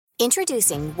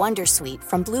Introducing Wondersuite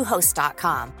from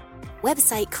Bluehost.com.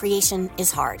 Website creation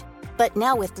is hard, but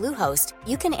now with Bluehost,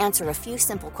 you can answer a few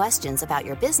simple questions about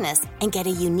your business and get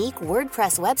a unique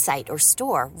WordPress website or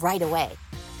store right away.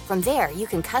 From there, you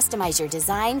can customize your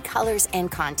design, colors,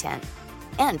 and content.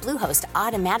 And Bluehost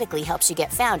automatically helps you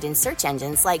get found in search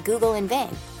engines like Google and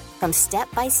Bing. From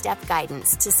step-by-step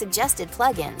guidance to suggested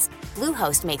plugins,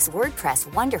 Bluehost makes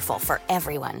WordPress wonderful for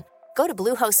everyone. Go to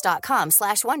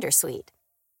bluehost.com/wondersuite.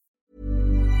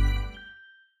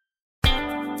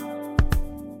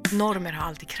 Normer har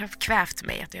alltid kvävt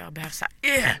mig att jag behöver så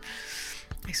här,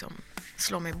 liksom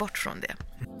slå mig bort från det.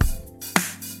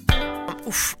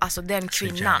 Alltså den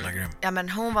kvinnan. Ja, men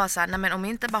hon var så här, nej men om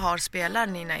inte Bahar spelar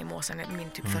Nina i Måsen i min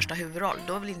typ första huvudroll,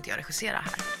 då vill inte jag regissera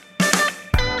här.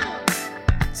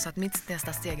 Så att mitt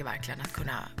nästa steg är verkligen att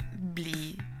kunna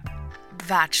bli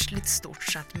världsligt stort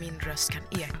så att min röst kan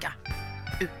eka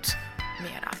ut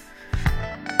mera.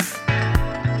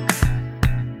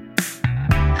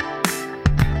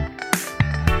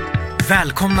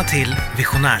 Välkomna till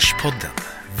Visionärspodden.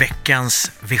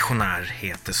 Veckans visionär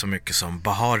heter så mycket som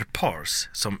Bahar Pars,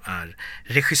 som är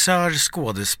regissör,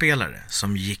 skådespelare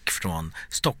som gick från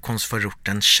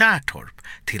Stockholmsförorten Kärrtorp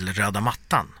till röda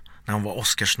mattan när hon var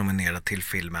Oscars-nominerad till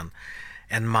filmen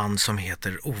En man som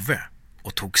heter Ove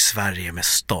och tog Sverige med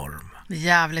storm.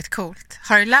 Jävligt coolt.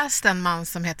 Har du läst En man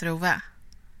som heter Ove?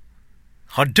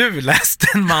 Har du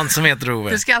läst En man som heter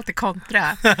Ove? Du ska alltid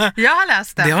kontra. Jag har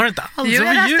läst den. Det har du inte alls. Jo, jag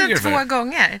har läst den 2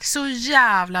 gånger. Så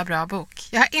jävla bra bok.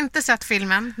 Jag har inte sett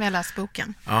filmen, men jag har läst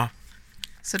boken. Ja.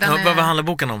 Så den Vad handlar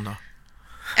boken om då?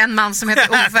 En man som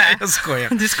heter Ove. Jag skojar.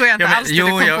 Du skojar inte alls.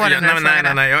 Jo, nej, jag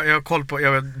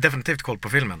har definitivt koll på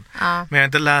filmen. Ja. Men jag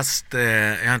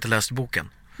har inte läst boken.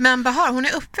 Men Bahar, hon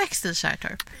är uppväxt i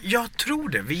Kärrtorp. Jag tror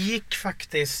det. Vi gick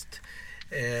faktiskt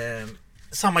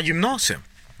samma gymnasium.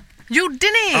 Gjorde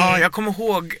ni? Ja, jag kommer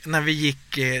ihåg när vi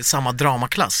gick samma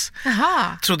dramaklass.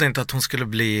 Jaha. Trodde inte att hon skulle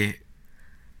bli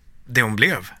det hon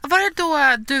blev. Var det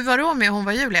då du var Romeo och hon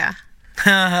var Julia?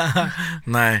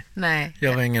 Nej,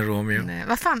 jag var ingen Romeo. Nej.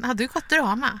 Vad fan, hade du gått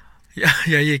drama?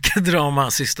 Jag gick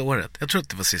drama sista året. Jag tror att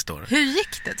det var sista året. Hur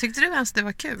gick det? Tyckte du ens det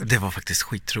var kul? Det var faktiskt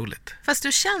skitroligt. Fast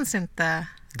du känns inte...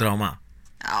 Drama?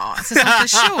 Ja, alltså som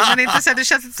person. Men inte så, du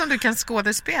känns inte som du kan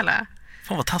skådespela.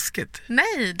 Fan vad taskigt.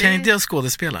 Nej, Kan inte jag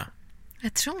skådespela?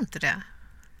 Jag tror inte det.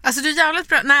 Alltså du är jävligt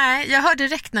bra. Nej, jag hör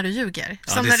direkt när du ljuger.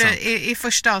 Ja, som när du i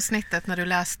första avsnittet när du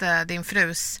läste din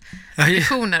frus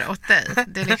visioner åt dig.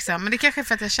 Det är liksom, men det kanske är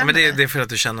för att jag känner men det är för att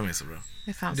du känner mig så bra.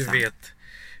 Det är fan du sant. vet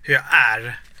hur jag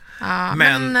är. Ja,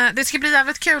 men det ska bli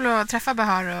jävligt kul att träffa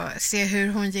Bahar och se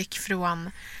hur hon gick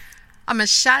från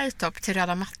Kärrtorp till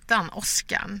röda mattan,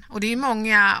 Oscar. Och det är ju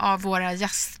många av våra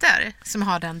gäster som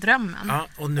har den drömmen. Ja,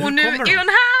 och nu är hon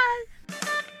här!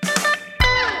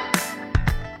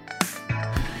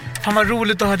 Fan vad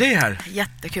roligt att ha dig här.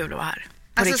 Jättekul att vara här.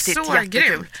 På Alltså, riktigt, så jättekul.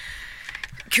 grymt.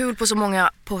 Kul på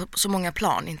så många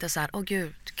plan. Inte så här, åh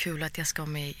gud, kul att jag ska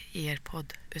med i er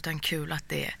podd. Utan kul att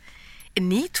det är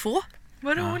ni två.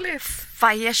 Vad roligt.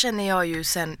 Faye känner jag ju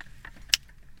sen...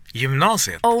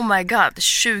 Gymnasiet? Oh my god,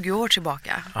 20 år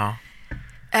tillbaka. Ja.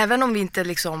 Även om vi inte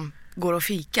liksom går och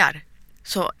fikar,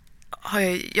 så har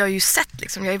jag ju sett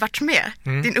liksom, jag har ju varit med.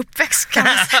 Din uppväxt kan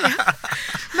man säga.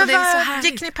 Men det är så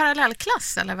gick ni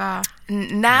parallellklass eller vad?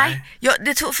 Nej.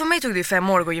 För mig tog det 5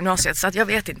 år att gå gymnasiet, så att jag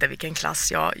vet inte vilken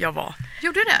klass jag var.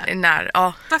 Gjorde du det? När,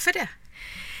 ja. Varför det?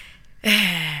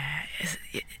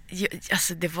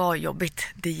 Alltså det var jobbigt.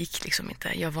 Det gick liksom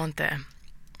inte. Jag var inte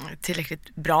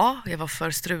tillräckligt bra. Jag var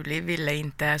för strulig, ville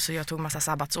inte. Så jag tog massa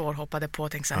sabbatsår, hoppade på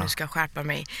och tänkte så här, nu ska jag skärpa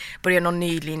mig. Började någon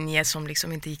ny linje som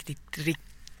liksom inte gick riktigt.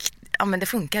 Ja, men det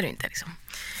funkar ju inte liksom.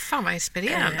 Fan vad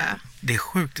inspirerande. Det är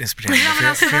sjukt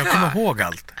inspirerande. för jag kommer ihåg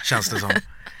allt, känns det som.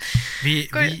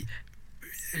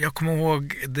 Jag kommer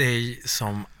ihåg dig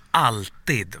som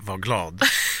alltid var glad.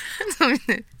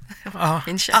 Ja,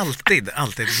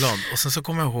 alltid glad. Och sen så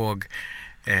kommer jag ihåg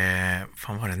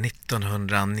fan var det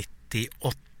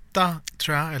 1998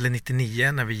 tror jag, eller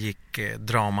 99 när vi gick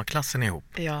dramaklassen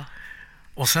ihop. Ja.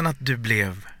 Och sen att du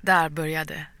blev... Där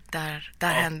började, där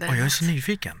hände. Och jag är så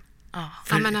nyfiken. Ja,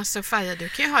 men alltså Faye, du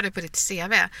kan ju ha det på ditt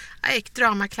CV. Jag gick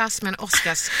dramaklass med en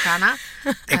Oscarsstjärna.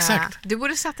 Exakt. Du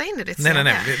borde sätta in det i ditt CV. Nej.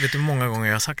 Vet du hur många gånger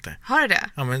jag har sagt det? Har du det?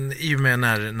 Ja, men i och med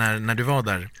när du var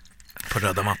där på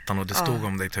röda mattan och det stod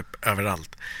om dig typ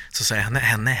överallt, så sa jag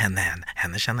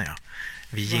henne känner jag.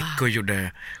 Vi gick och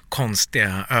gjorde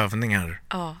konstiga övningar.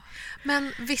 Ja.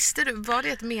 Men visste du, var det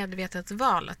ett medvetet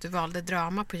val att du valde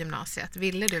drama på gymnasiet?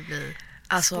 Ville du bli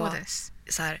skådis?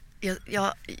 Så här,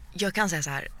 jag kan säga så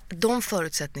här, de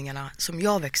förutsättningarna som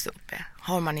jag växte upp med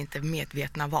har man inte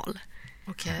medvetna val.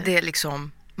 Okay. Det är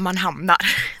liksom, man hamnar.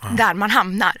 Där man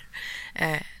hamnar.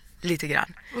 Lite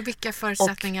grann. Och vilka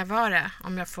förutsättningar var det,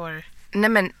 om jag får... Nej,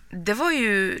 men det var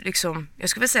ju liksom, jag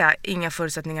skulle väl säga inga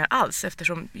förutsättningar alls,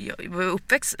 eftersom jag var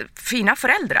uppväxt, fina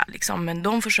föräldrar liksom, men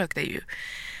de försökte ju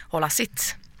hålla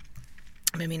sitt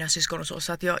med mina syskon och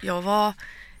så att jag var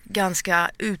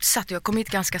ganska utsatt. Jag kom hit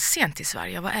ganska sent till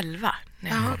Sverige. Jag var 11 när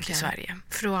jag kom till Sverige.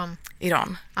 Från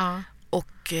Iran. Ja.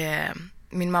 Och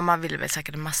min mamma ville väl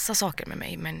säkert en massa saker med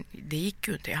mig, men det gick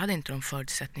ju inte. Jag hade inte de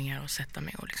förutsättningar att sätta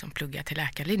mig och liksom plugga till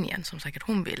läkarlinjen som säkert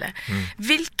hon ville.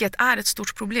 Vilket är ett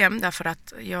stort problem, därför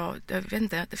att jag vet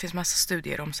inte, det finns massa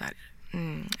studier om så här,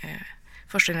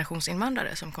 första generations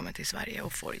invandrare som kommer till Sverige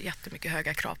och får jättemycket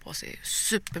höga krav på sig.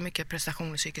 Supermycket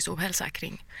prestation och psykisk ohälsa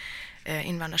kring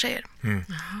invandrartjejer.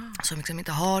 Som liksom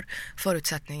inte har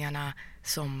förutsättningarna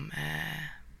som...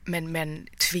 Men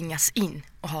tvingas in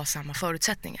och ha samma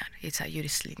förutsättningar i så här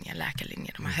juristlinjen,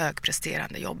 läkarlinjen, de här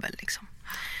högpresterande jobben liksom.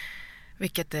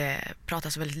 Vilket det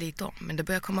pratas väldigt lite om, men det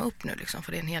börjar komma upp nu liksom,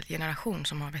 för det är en hel generation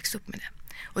som har växt upp med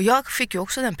det. Och jag fick ju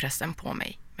också den pressen på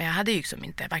mig, men jag hade ju liksom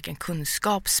inte varken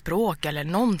kunskap, språk eller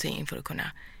någonting för att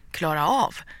kunna klara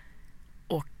av.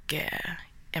 Och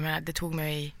jag menar, det tog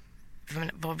mig...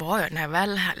 Vad var jag? När jag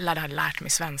väl hade lärt mig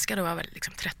svenska, då var jag väl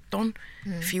liksom 13,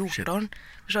 14.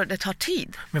 Så det tar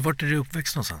tid. Men vart är du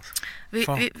uppväxt någonstans?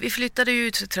 Vi flyttade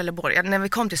ju till Trelleborg. När vi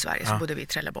kom till Sverige så bodde vi i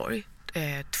Trelleborg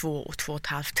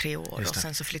 2,5-3 år. Och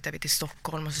sen så flyttade vi till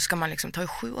Stockholm. Och så ska man liksom ta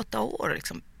 7-8 år och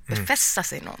liksom befästa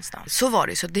sig någonstans. Så var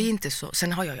det, så det är inte så.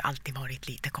 Sen har jag ju alltid varit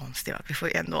lite konstig. Vi får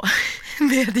ju ändå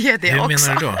medge det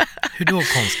också. Hur menar du då? Hur då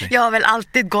konstig? Jag har väl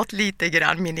alltid gått lite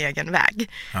grann min egen väg.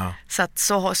 Ja.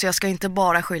 Så jag ska inte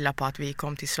bara skylla på att vi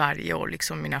kom till Sverige och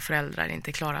liksom mina föräldrar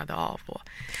inte klarade av att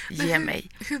ge mig.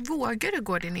 Hur vågar du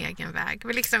gå din egen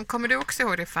väg? Liksom, kommer du också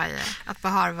ihåg det, Faye, att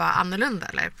Bahar var annorlunda?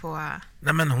 Eller på...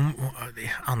 Nej, men hon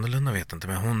annorlunda vet jag inte,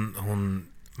 men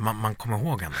man kommer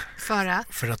ihåg henne.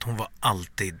 För att hon var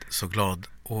alltid så glad.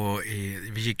 Och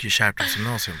vi gick ju Kärpens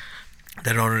gymnasium.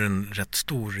 Där har du en rätt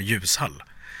stor ljushall.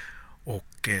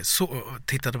 Och så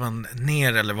tittade man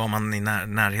ner, eller var man i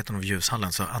närheten av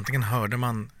ljushallen, så antingen hörde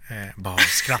man bara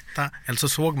skratta eller så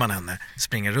såg man henne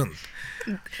springa runt.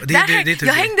 Och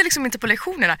jag hängde liksom inte på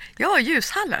lektionerna. Jag var i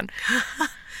ljushallen.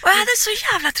 Och jag hade så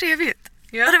jävla trevligt.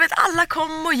 Ja. Och du vet, alla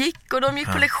kom och gick och de gick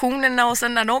på lektionerna, och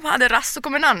sen när de hade rast så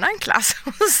kom en annan klass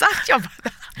och så satt jag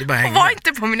bara och var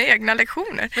inte på mina egna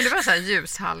lektioner. Men det var så här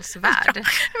ljushallsvärld.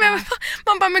 Ja.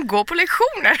 Man bara, men gå på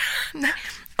lektioner.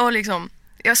 Och liksom,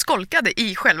 jag skolkade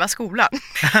i själva skolan.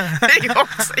 Det är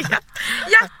också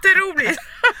jätteroligt.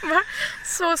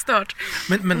 Så stört.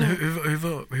 Men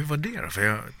hur var det då?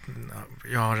 För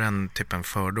jag har en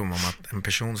fördom om att en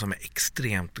person som är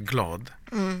extremt glad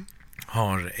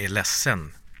är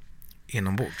ledsen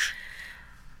inombords.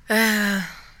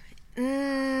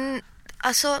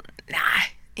 Alltså,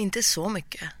 nej, inte så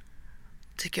mycket.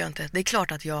 Tycker jag inte. Det är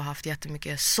klart att jag har haft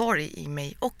jättemycket sorg i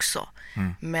mig också.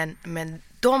 Men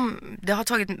det har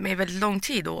tagit mig väldigt lång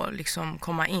tid att liksom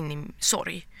komma in i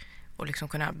sorg. Och liksom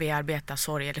kunna bearbeta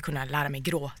sorg eller kunna lära mig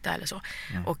gråta eller så.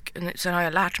 Och sen har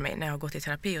jag lärt mig när jag har gått i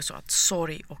terapi och så, att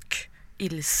sorg och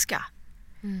ilska.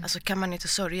 Alltså kan man inte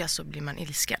sörja så blir man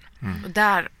ilsken. Och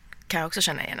där kan jag också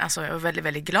känna igen. Alltså jag är väldigt,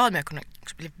 väldigt glad, men jag kunde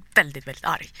också bli väldigt, väldigt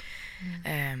arg.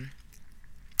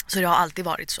 Så det har alltid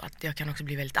varit så att jag kan också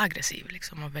bli väldigt aggressiv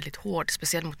liksom, och väldigt hård,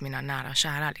 speciellt mot mina nära och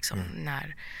kära liksom,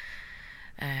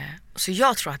 så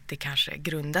jag tror att det kanske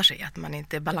grundar sig att man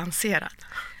inte är balanserad.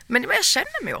 Men jag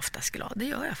känner mig oftast glad, det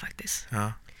gör jag faktiskt.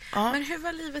 Ja. Men hur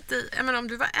var livet om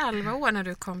du var 11 år när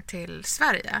du kom till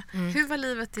Sverige, hur var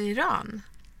livet i Iran?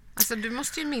 Alltså du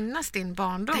måste ju minnas din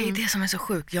barndom. Det är det som är så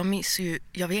sjukt.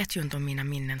 Jag vet ju inte om mina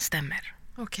minnen stämmer.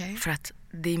 Okay. För att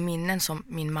det är minnen som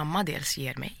min mamma dels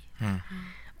ger mig.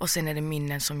 Och sen är det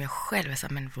minnen som jag själv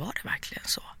säger, men var det verkligen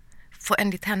så? För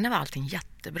enligt henne var allting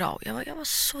jättebra. Jag var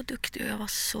så duktig och jag var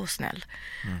så snäll.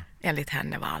 Enligt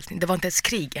henne var allting. Det var inte ens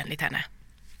krig enligt henne.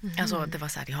 Alltså det var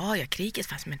så här, jag kriget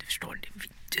fanns, men du förstår,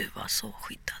 du var så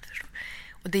skyddad. Förstår.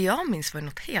 Och det jag minns var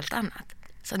något helt annat.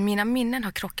 Så att mina minnen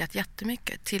har krockat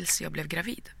jättemycket tills jag blev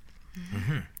gravid.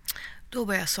 Då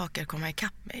började saker komma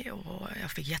ikapp mig och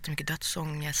jag fick jättemycket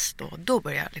dödsångest och då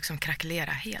började jag liksom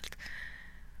krackelera helt.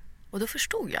 Och då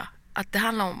förstod jag att det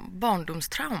handlar om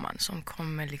barndomstrauman som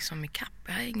kommer liksom ikapp.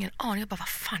 Jag har ingen aning, jag bara, vad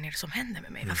fan är det som händer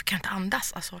med mig? Varför kan jag inte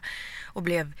andas? Alltså, och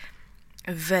blev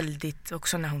väldigt,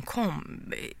 också när hon kom,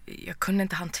 jag kunde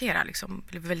inte hantera liksom,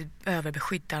 blev väldigt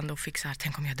överbeskyddande och fick så här,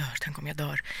 tänk om jag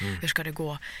dör, hur ska det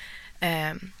gå?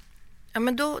 Ja,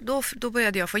 men då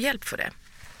började jag få hjälp för det.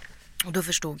 Och då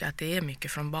förstod jag att det är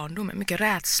mycket från barndomen. Mycket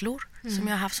rädslor som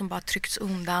jag har haft som bara tryckts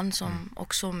undan. Som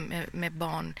också med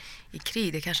barn i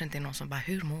krig. Det kanske inte är någon som bara,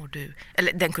 hur mår du?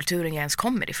 Eller den kulturen jag ens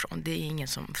kommer ifrån. Det är ingen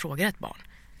som frågar ett barn.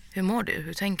 Hur mår du?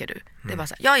 Hur tänker du? Det är bara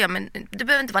så här, ja men du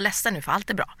behöver inte vara ledsen nu för allt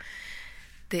är bra.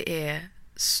 Det är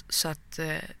så att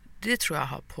det tror jag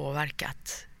har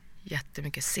påverkat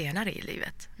jättemycket senare i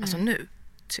livet. Alltså nu,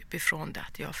 typ ifrån det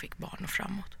att jag fick barn och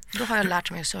framåt. Då har jag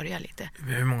lärt mig att sörja lite.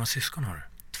 Hur många syskon har du?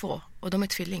 2, och de är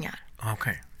tvillingar.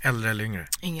 Okej. Äldre eller yngre?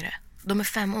 Yngre. De är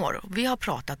 5 år och vi har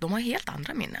pratat, de har helt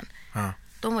andra minnen. Ja.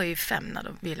 De var ju 5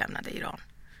 när vi lämnade Iran.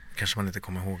 Kanske man inte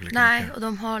kommer ihåg lika Nej, mycket. och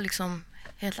de har liksom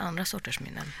helt andra sorters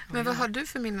minnen. Men vad har du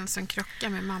för minnen som krockar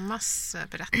med mammas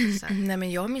berättelser? Nej,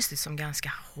 men jag minns det som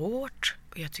ganska hårt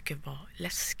och jag tycker det var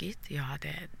läskigt. Jag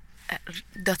hade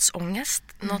dödsångest,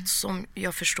 något som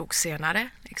jag förstod senare,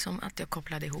 liksom, att jag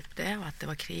kopplade ihop det och att det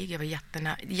var krig. Jag var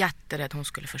jätterädd hon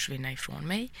skulle försvinna ifrån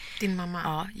mig. Din mamma?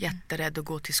 Ja, jätterädd att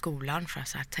gå till skolan för att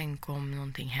så här, tänk om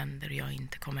någonting händer och jag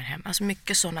inte kommer hem. Alltså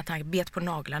mycket sådana tankar, bet på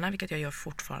naglarna, vilket jag gör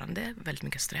fortfarande, väldigt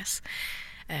mycket stress.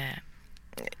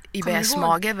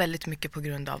 IBS-mage väldigt mycket på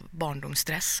grund av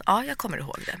barndomsstress. Ja, jag kommer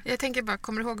ihåg det. Jag tänker bara,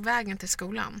 kommer du ihåg vägen till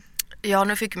skolan? Ja,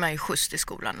 nu fick man ju skjuts till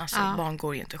skolan. Alltså, barn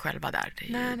går ju inte själva där.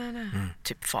 Det är Nej.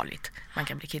 typ farligt. Man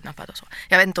kan bli kidnappad och så.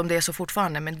 Jag vet inte om det är så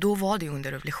fortfarande, men då var det ju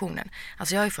under revolutionen.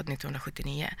 Alltså jag har ju fått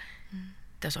 1979.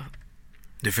 Det är så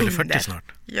Du fyller 40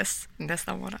 snart. Yes,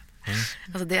 nästa månad.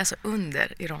 Alltså det är alltså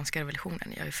under iranska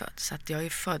revolutionen jag är född. Så att jag är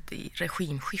född i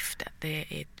regimskifte. Det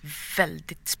är ett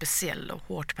väldigt speciell och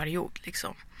hårt period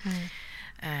liksom.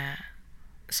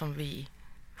 Som vi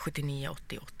 79,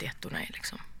 80, 81 är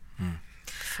liksom.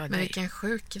 Men vilken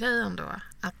sjuk grej ändå.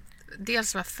 Att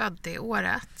dels vara född det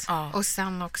året och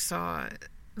sen också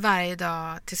varje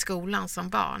dag till skolan som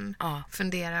barn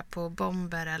fundera på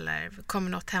bomber eller kommer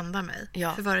något hända mig?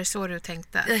 Ja. För var det så du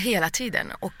tänkte? Hela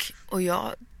tiden. Och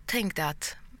jag tänkte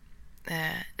att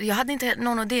jag hade inte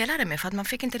någon att dela det med för att man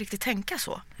fick inte riktigt tänka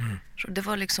så. Så det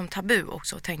var liksom tabu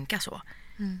också att tänka så.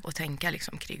 Och tänka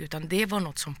liksom krig. Utan det var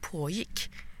något som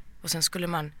pågick. Och sen skulle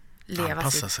man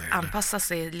anpassa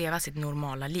sig, leva sitt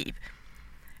normala liv.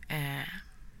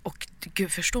 Och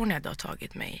gud, förstår ni att det har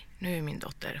tagit mig, nu är min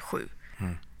dotter 7.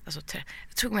 Alltså, det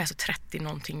tog mig alltså 30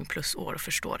 någonting plus år att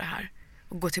förstå det här.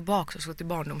 Och gå tillbaka och så till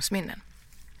barndomsminnen.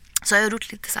 Så jag har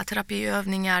gjort lite så här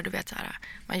terapiövningar, du vet så här,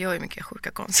 man gör ju mycket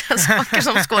sjuka konstiga saker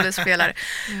som skådespelare.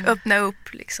 Öppna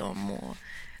upp liksom och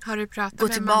har du pratat gå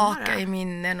med tillbaka mamma, i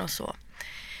minnen och så.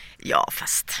 Ja,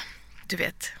 fast du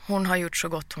vet, hon har gjort så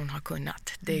gott hon har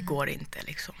kunnat. Det går inte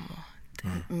liksom.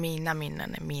 Mina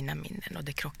minnen är mina minnen och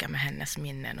det krockar med hennes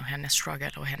minnen och hennes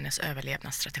struggle och hennes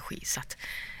överlevnadsstrategi. Så att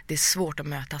det är svårt att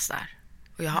mötas där.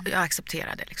 Och jag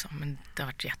accepterar det liksom, men det har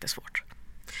varit jättesvårt.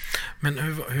 Men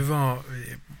hur var,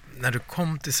 när du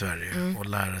kom till Sverige och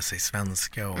lärde sig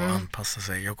svenska och anpassa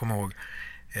sig? Jag kommer ihåg,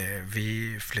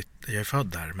 jag är född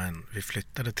där, men vi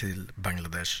flyttade till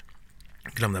Bangladesh.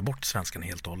 Glömde bort svenskan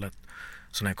helt och hållet.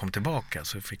 Så när jag kom tillbaka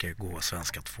så fick jag gå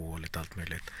svenska 2 och lite allt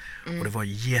möjligt. Och det var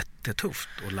jättetufft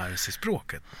att lära sig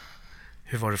språket.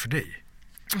 Hur var det för dig?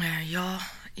 Ja,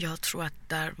 jag tror att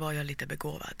där var jag lite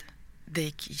begåvad. Det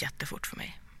gick jättefort för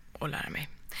mig att lära mig.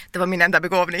 Det var min enda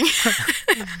begåvning.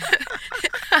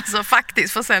 Alltså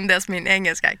faktiskt, för sen dess min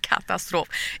engelska är katastrof.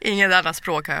 Inget annat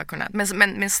språk har jag kunnat.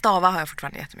 Men stava har jag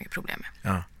fortfarande jättemycket problem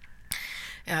med.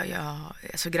 Ja.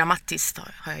 Alltså grammatiskt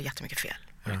har jag jättemycket fel.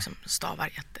 Och liksom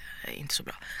stavar inte så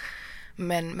bra.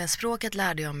 Men språket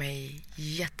lärde jag mig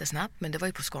jättesnabbt. Men det var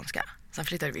ju på skånska. Sen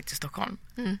flyttade vi till Stockholm.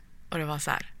 Och det var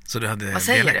så här. Så du hade vad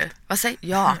säger dialekt? Du? Vad säger?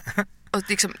 Ja. Och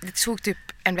liksom, det tog typ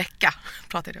en vecka.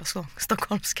 Pratade jag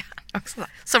stockholmska.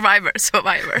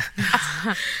 Survivor.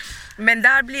 Men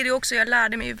där blir det också, jag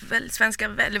lärde mig svenska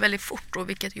väldigt, väldigt fort. Och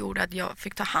vilket gjorde att jag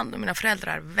fick ta hand om mina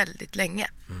föräldrar väldigt länge.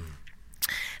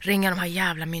 Ringa de här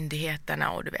jävla myndigheterna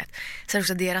och du vet. Sen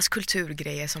också deras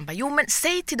kulturgrejer som bara, jo men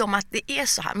säg till dem att det är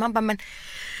så här. Man bara, men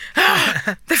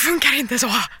det funkar inte så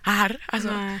här.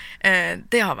 Alltså,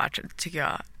 det har varit, tycker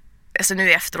jag. Alltså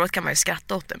nu efteråt kan man ju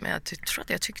skratta åt det, men jag tror att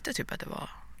jag tyckte typ att det var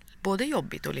både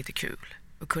jobbigt och lite kul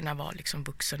att kunna vara liksom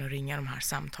vuxen och ringa de här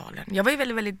samtalen. Jag var ju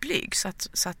väldigt, väldigt blyg så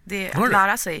att det att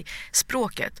lära sig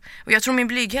språket. Och jag tror min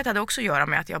blyghet hade också att göra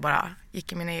med att jag bara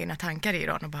gick i mina egna tankar i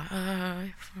Iran och bara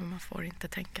man får inte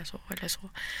tänka så eller så.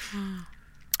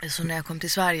 Så när jag kom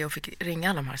till Sverige och fick ringa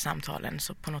alla de här samtalen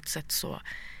så på något sätt så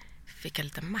fick jag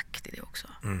lite makt i det också.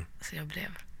 Så jag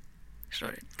blev...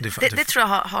 Det tror jag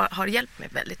har hjälpt mig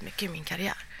väldigt mycket i min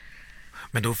karriär.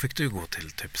 Men då fick du gå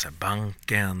till typ så här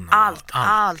banken och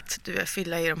allt. Du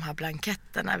fylla i de här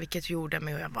blanketterna, vilket gjorde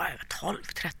mig, och jag var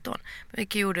 12-13.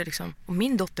 Vilket gjorde liksom, och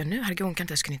min dotter nu, herregud, hon kan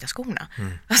inte ens knyta skorna.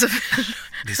 Alltså,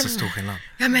 det är så stor skillnad.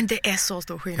 Ja, men det är så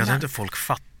stor skillnad. Jag tror inte folk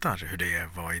fattar hur det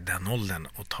var i den åldern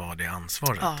och ta det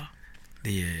ansvaret. Ja.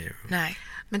 Det är... Nej.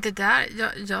 Men det där,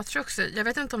 jag tror också, jag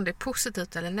vet inte om det är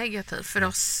positivt eller negativt för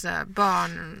oss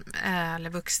barn eller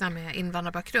vuxna med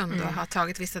invandrarbakgrund och har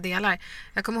tagit vissa delar.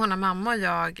 Jag kommer ihåg när mamma och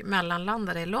jag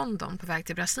mellanlandade i London på väg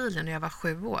till Brasilien när jag var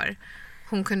 7 år.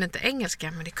 Hon kunde inte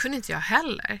engelska, men det kunde inte jag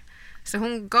heller. Så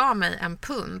hon gav mig en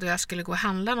pund och jag skulle gå och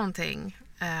handla någonting.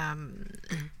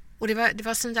 Och det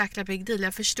var sån jäkla big deal.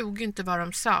 Jag förstod ju inte vad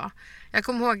de sa. Jag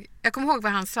kommer ihåg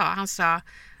vad han sa. Han sa,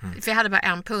 för jag hade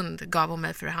bara 1 pund gav hon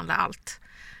mig för att handla allt.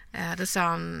 Då sa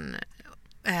han,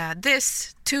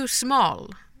 this too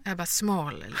small. Jag bara,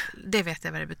 small, det vet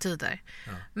jag vad det betyder.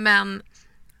 Ja. Men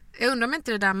jag undrar om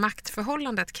inte det där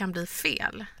maktförhållandet kan bli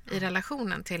fel i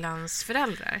relationen till hans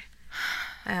föräldrar.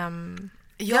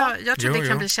 Jag tror det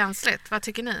kan bli känsligt. Vad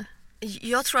tycker ni?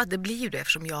 Jag tror att det blir ju det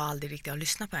eftersom jag aldrig riktigt har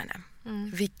lyssnat på henne.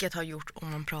 Vilket har gjort,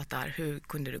 om man pratar hur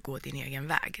kunde du gå din egen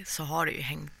väg, så har det ju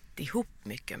hängt ihop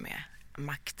mycket med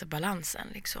maktbalansen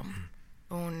liksom.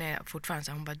 Och hon är fortfarande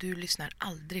så, hon bara, du lyssnar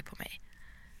aldrig på mig.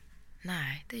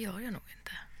 Nej, det gör jag nog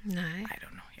inte. Nej. I don't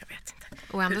know, jag vet inte.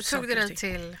 Och ändå tog du dig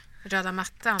till röda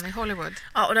mattan i Hollywood.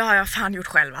 Ja, och det har jag fan gjort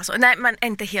själv alltså. Nej, men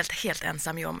inte helt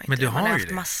ensam jag mig. Men du har ju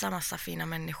haft massa fina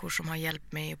människor som har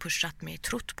hjälpt mig och pushat mig,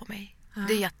 trott på mig.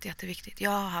 Det är jätteviktigt.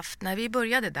 Jag har haft, när vi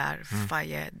började där,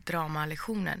 varje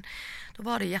dramalektionen, då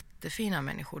var det jättefina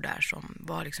människor där som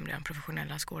var liksom redan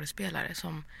professionella skådespelare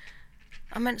som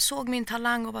såg min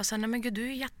talang och bara sa, nej men gud, du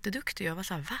är jätteduktig. Jag var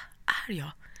så här, vad är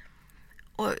jag?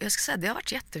 Och jag ska säga, det har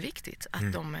varit jätteviktigt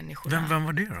att de människorna... Vem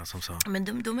var det då som sa?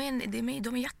 Men de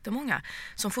är jättemånga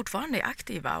som fortfarande är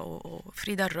aktiva. Och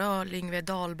Frida Röhl, Yngve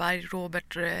Dahlberg,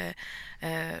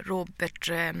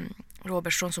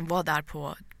 Robertsson som var där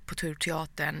på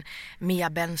Turteatern, Mia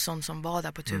Benson som var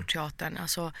där på Turteatern.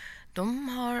 Alltså, de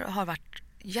har varit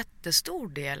jättestor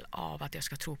del av att jag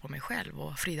ska tro på mig själv.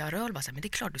 Och Frida Röhl bara så här, men det är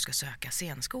klart du ska söka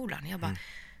scenskolan. Jag bara,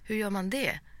 hur gör man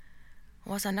det?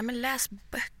 Och så nej men läs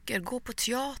böcker, gå på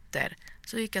teater.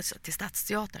 Så gick jag till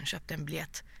Stadsteatern, köpte en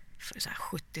biljett för så här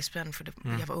 70 spänn för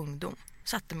jag var ungdom.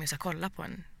 Satte mig och kolla på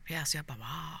en pjäs och jag bara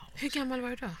wow. Hur gammal var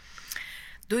du då?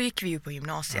 Då gick vi ju på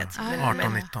gymnasiet. Ja.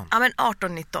 18-19. Ja, men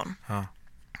 18-19. Ja.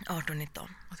 18-19.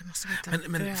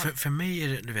 Men för mig är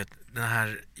det, du vet, den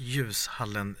här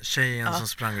ljushallen-tjejen som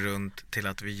sprang runt till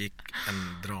att vi gick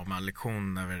en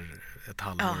dramalektion över ett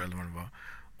halvår eller vad det var.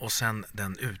 Och sen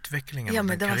den utvecklingen av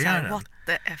den karriären. Var så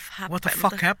här, what the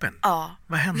fuck happened? Ja.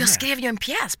 Vad hände? Jag skrev ju en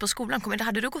pjäs på skolan.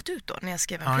 Hade du gått ut då när jag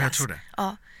skrev en pjäs? Ja, jag tror det.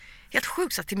 Ja. Helt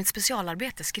sjukt att till mitt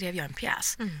specialarbete skrev jag en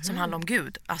pjäs som handlar om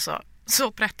Gud. Alltså,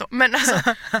 så pretto. Men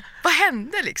alltså, vad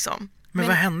hände liksom? Men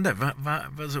vad hände?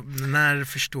 När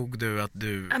förstod du att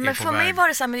du är men på för väg? mig var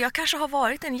det så här, men jag kanske har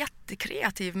varit en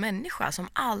jättekreativ människa som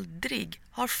aldrig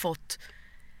har fått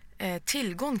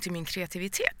tillgång till min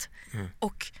kreativitet.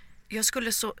 Och jag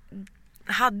skulle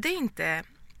hade inte,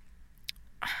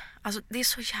 alltså det är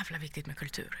så jävla viktigt med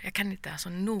kultur. Jag kan inte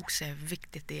nog säga hur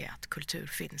viktigt det är att kultur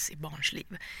finns i barns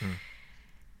liv.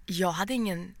 Jag hade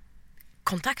ingen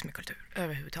kontakt med kultur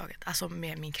överhuvudtaget, alltså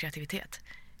med min kreativitet.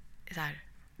 Så här,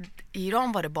 i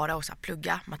Iran var det bara att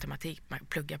plugga matematik,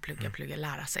 plugga,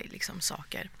 lära sig liksom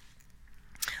saker.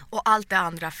 Och allt det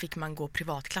andra fick man gå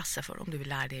privatklasser för om du vill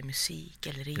lära dig musik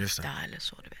eller rita eller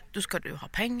så. Du vet. Då ska du ha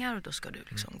pengar och då ska du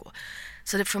liksom gå.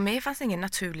 Så det, för mig fanns det ingen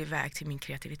naturlig väg till min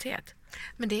kreativitet.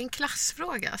 Men det är en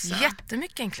klassfråga alltså?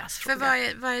 Jättemycket en klassfråga.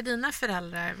 För vad är dina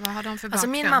föräldrar? Vad har de för bakgrund? Alltså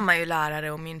min mamma är ju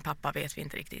lärare och min pappa vet vi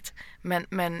inte riktigt. Men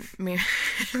min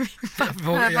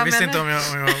pappa... Jag visste inte om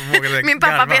jag vågade min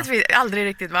pappa garva. vet vi aldrig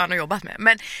riktigt vad han har jobbat med.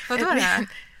 Men, vadå det?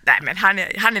 Nej, men han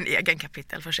är en egen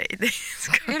kapitel för sig.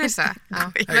 Är det så?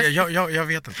 Ja. Jag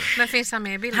vet inte. Men finns han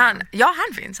med i bilden?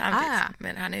 Han finns. Ja.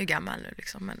 Men han är ju gammal nu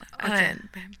liksom. Men han är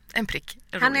en prick.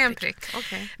 Han är en prick,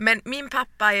 okej. Men min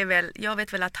pappa är väl, jag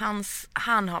vet väl att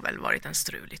han har väl varit en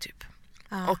strulig typ.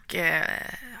 Ja. Och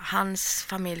hans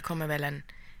familj kommer väl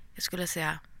jag skulle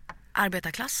säga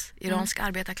arbetarklass, iransk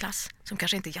arbetarklass, som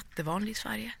kanske inte är jättevanlig i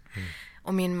Sverige.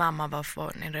 Och min mamma var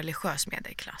från en religiös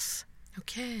medelklass.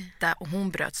 Okej. Och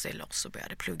hon bröt sig loss och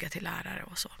började plugga till lärare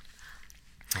och så.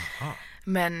 Aha.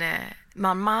 Men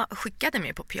mamma skickade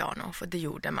mig på piano, för det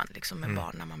gjorde man liksom med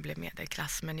barn när man blev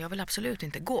medelklass. Men jag vill absolut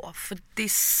inte gå, för det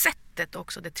sättet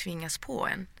också det tvingas på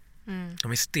en.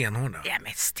 De är stenhårda. Ja,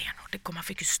 men stenhårda. Man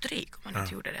fick ju stryk om man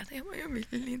inte gjorde det. Jag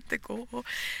vill inte gå.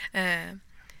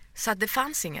 Så att det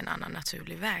fanns ingen annan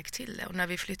naturlig väg till det. Och när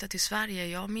vi flyttade till Sverige,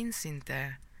 jag minns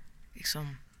inte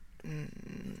liksom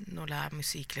några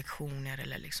musiklektioner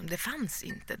eller liksom, det fanns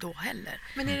inte då heller.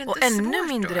 Men är det inte och ännu svårt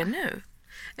mindre då? Nu.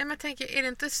 Ja, men jag tänker, är det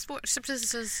inte svårt, så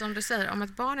precis som du säger, om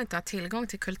ett barn inte har tillgång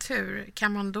till kultur,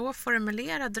 kan man då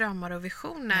formulera drömmar och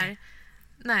visioner?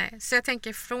 Nej. Så jag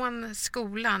tänker från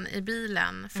skolan i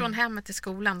bilen, från hemmet till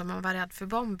skolan då man var rädd för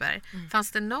bomber.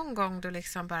 Fanns det någon gång du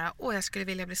liksom bara, jag skulle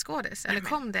vilja bli skådis? Eller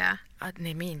kom det?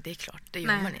 Nej, men det är klart, det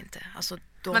gör man inte. Alltså,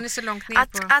 man är så långt ner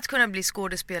att kunna bli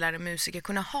skådespelare, musiker,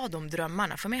 kunna ha de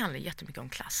drömmarna. För mig handlar det jättemycket om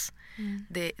klass.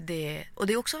 Och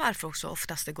det är också varför också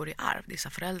oftast det går i arv. Dessa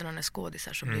föräldrarna är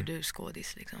skådisar så blir du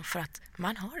skådis. Liksom, för att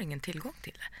man har ingen tillgång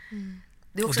till det.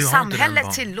 Det är också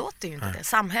samhället tillåter ju inte det.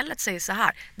 Samhället säger så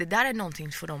här, det där är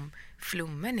någonting för de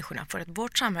flummänniskorna. För att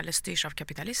vårt samhälle styrs av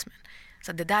kapitalismen.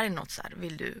 Så det där är något så här,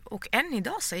 vill du... Och än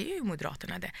idag säger ju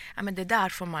Moderaterna det. Ja, men det där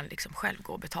får man liksom själv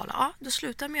gå och betala. Ja, då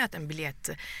slutar med att en biljett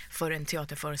för en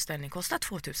teaterföreställning kostar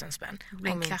 2000 spänn.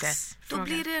 Om inte, då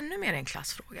blir det ännu mer en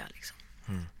klassfråga. Liksom.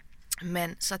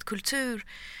 Men så att kultur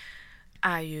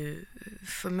är ju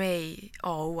för mig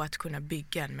att kunna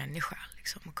bygga en människa.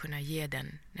 Liksom, och kunna ge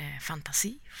den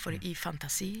fantasi. För i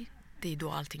fantasi, det är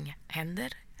då allting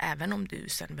händer. Även om du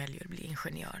sen väljer att bli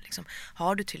ingenjör. Liksom.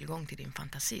 Har du tillgång till din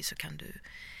fantasi så kan du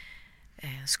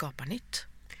skapa nytt.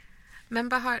 Men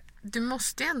Bahar, du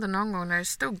måste ju ändå någon gång när du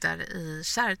stod där i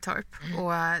Kärrtorp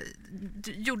och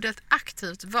du gjorde ett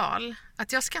aktivt val.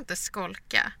 Att jag ska inte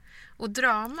skolka. Och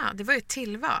drama, det var ju ett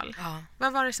tillval. Ja.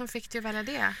 Vad var det som fick dig att välja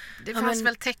det? Det fanns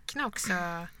väl teckna också?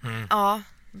 Ja.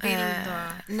 Bild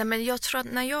och... nej, men jag tror att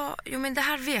men det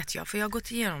här vet jag, för jag har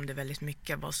gått igenom det väldigt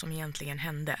mycket, vad som egentligen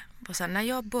hände. Och så här, när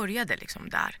jag började liksom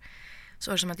där,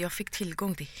 så var det som att jag fick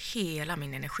tillgång till hela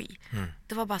min energi.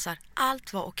 Det var bara så här,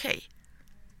 allt var okej.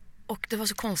 Och det var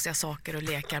så konstiga saker och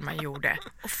lekar man gjorde.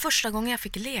 Och första gången jag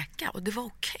fick leka, och det var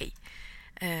okej.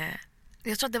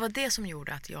 Jag tror att det var det som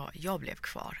gjorde att jag blev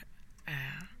kvar.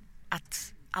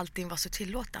 Att allting var så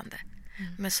tillåtande.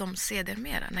 Men som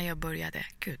sedermera, när jag började,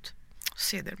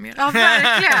 sedermera. Ja,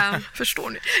 verkligen. Förstår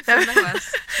ni?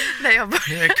 När jag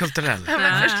började... Jag är kulturell.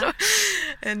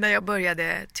 När jag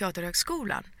började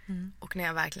teaterhögskolan och när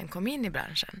jag verkligen kom in i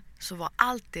branschen, så var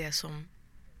allt det som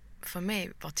för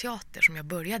mig var teater som jag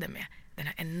började med, den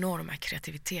här enorma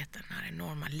kreativiteten, den här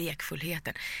enorma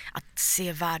lekfullheten, att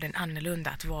se världen annorlunda,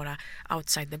 att vara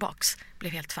outside the box,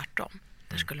 blev helt tvärtom.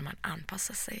 Där skulle man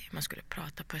anpassa sig, man skulle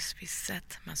prata på ett visst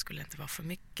sätt, man skulle inte vara för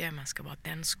mycket, man ska vara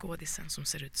den skådisen som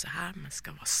ser ut så här, man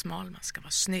ska vara smal, man ska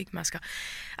vara snygg,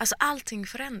 alltså allting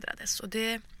förändrades, och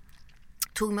det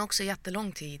tog mig också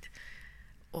jättelång tid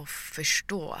att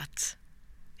förstå att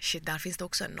där finns det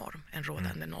också en norm, en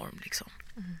rådande norm liksom,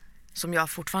 som jag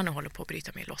fortfarande håller på att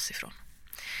bryta mig loss ifrån.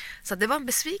 Så det var en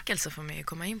besvikelse för mig att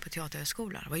komma in på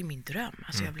teaterhögskolan. Det var ju min dröm.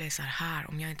 Alltså jag blev så här,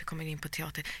 om jag inte kommer in på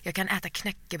teater, jag kan äta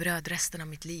knäckebröd resten av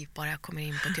mitt liv bara jag kommer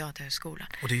in på teaterhögskolan.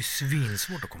 Och det är ju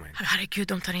svinsvårt att komma in. Herregud,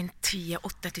 de tar in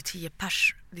 8-10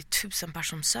 pers. Det är 1000 pers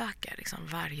som söker liksom,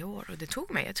 varje år. Och det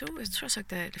tog mig, jag tror jag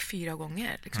sökte 4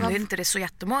 gånger. Liksom. Det är inte det så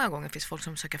jättemånga gånger. Det finns folk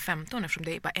som söker 15, eftersom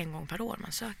det är bara en gång per år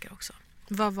man söker också.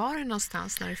 Var var du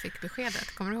någonstans när du fick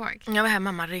beskedet? Kommer du ihåg? Jag var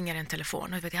hemma, man ringer en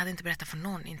telefon. Och jag hade inte berättat för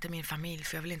någon, inte min familj.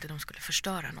 För jag ville inte att de skulle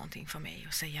förstöra någonting för mig.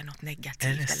 Och säga något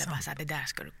negativt. Eller bara så här, det där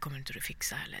kommer inte du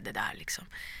fixa. Eller det där liksom.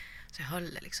 Så jag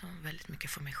höll det liksom väldigt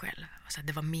mycket för mig själv. Så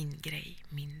det var min grej,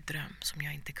 min dröm. Som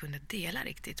jag inte kunde dela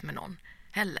riktigt med någon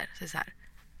heller. Så här.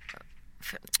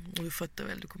 Du fattar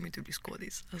väl, du kommer inte bli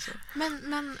skådis. Alltså.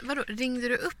 Men vadå, ringde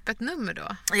du upp ett nummer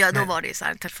då? Ja, då var det så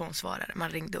här en telefonsvarare. Man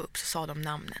ringde upp, så sa de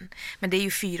namnen. Men det är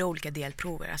ju 4 olika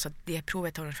delprover. Alltså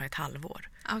delprovet tar ungefär ett halvår.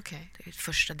 Okay. Det är ett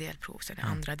första delprov, sen det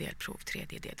andra delprov,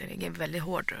 tredje del. Det är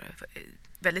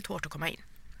väldigt hårt att komma in.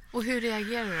 Och hur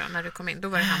reagerade du då när du kom in? Då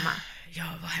var du hemma?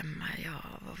 Jag var hemma, jag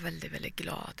var väldigt, väldigt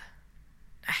glad.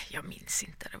 Jag minns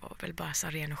inte, det var väl bara så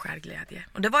ren och skär glädje.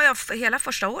 Och det var jag hela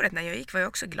första året när jag gick, var jag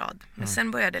också glad. Men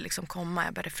sen började det liksom komma,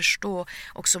 jag började förstå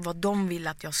också vad de ville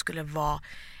att jag skulle vara.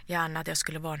 Gärna att jag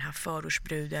skulle vara den här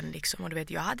förortsbruden liksom. Och du vet,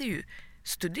 jag hade ju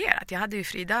studerat. Jag hade ju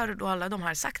Frida och alla de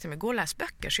hade sagt till mig, gå och läs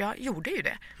böcker. Så jag gjorde ju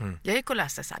det. Jag gick och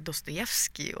läste så här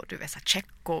Dostojevskij och du vet så här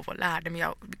Tjechov och lärde mig.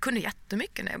 Jag kunde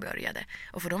jättemycket när jag började.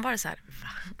 Och för dem var det så här, va?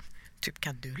 Typ,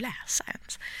 kan du läsa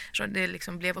ens? Så det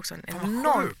liksom blev också en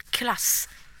enorm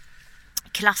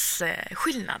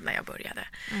klassskillnad när jag började.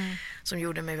 Som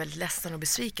gjorde mig väldigt ledsen och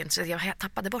besviken. Så jag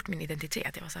tappade bort min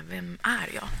identitet. Jag var så här, vem är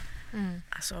jag?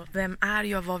 Alltså, vem är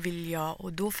jag, vad vill jag?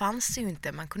 Och då fanns det ju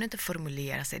inte, man kunde inte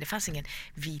formulera sig. Det fanns ingen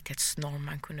vithetsnorm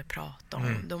man kunde prata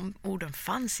om. De orden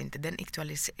fanns inte, den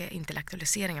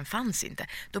intellektualiseringen fanns inte.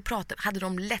 Då hade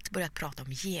de lätt börjat prata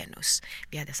om genus.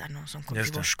 Vi hade så här, någon som kom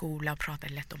till vår skola och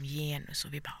pratade lätt om genus.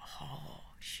 Och vi bara,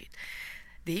 shit.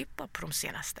 Det är ju bara på de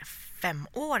senaste 5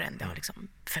 åren det har liksom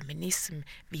feminism,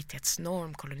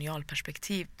 vithetsnorm,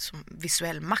 kolonialperspektiv, som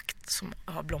visuell makt som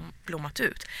har blommat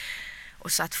ut.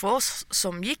 Och så att för oss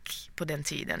som gick på den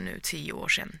tiden nu 10 år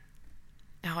sedan,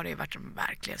 det har det varit en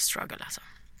verkligen struggle alltså.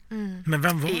 Men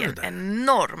vem var det där?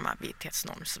 Enorma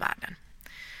vithetsnormsvärden.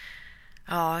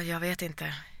 Ja, jag vet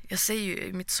inte. Jag säger ju,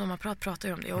 i mitt sommarprat pratar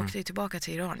jag om det. Jag åkte ju tillbaka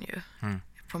till Iran ju.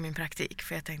 På min praktik.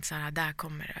 För jag tänkte så här, där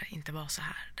kommer det inte vara så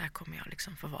här. Där kommer jag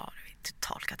liksom få vara i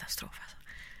total katastrof. Alltså.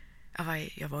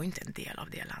 Jag var inte en del av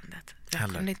det landet. Jag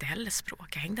kunde inte heller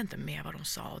språk. Jag hängde inte med vad de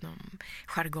sa. Och de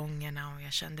jargongerna. Och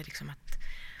jag kände liksom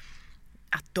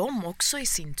att de också i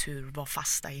sin tur var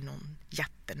fasta i någon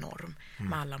jättenorm.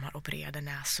 Med alla de här opererade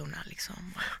näsorna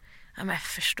liksom. Ja, men jag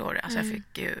förstår det. Alltså jag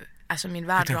fick ju... Alltså min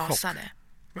värld rasade.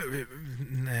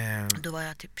 Då var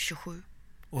jag typ 27.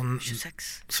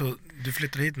 26. Så du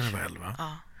flyttade hit när du var 11?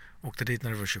 Ja. Åkte dit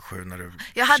när du var 27?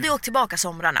 Jag hade åkt tillbaka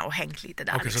somrarna och hängt lite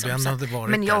där. Okay, liksom,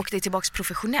 men jag åkte tillbaka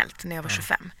professionellt när jag var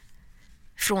 25.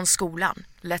 Från skolan.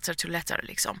 Letter to letter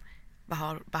liksom.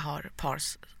 Bahar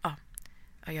Pars. Ja.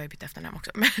 Jag har ju bytt efternamn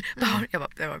också. Men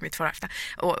det var mitt förra efter.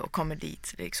 Och kommer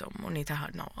dit liksom. Och ni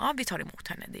vi tar emot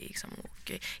henne. Det liksom,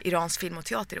 och Irans film och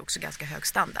teater är också ganska hög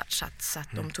standard. Så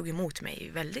att de tog emot mig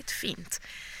väldigt fint.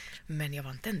 Men jag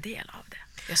var inte en del av det.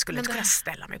 Jag skulle inte kunna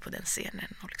ställa mig på den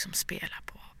scenen och liksom spela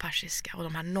på persiska. Och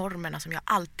de här normerna som jag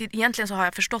alltid... Egentligen så har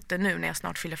jag förstått det nu när jag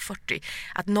snart fyller 40.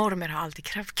 Att normer har alltid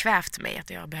kvävt mig. Att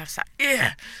jag behöver så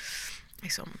här,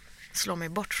 liksom, slå mig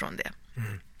bort från det.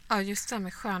 Ja, just det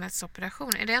med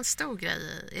skönhetsoperationer. Är det en stor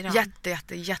grej i Iran?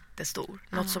 Jättestor.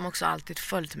 Något som också alltid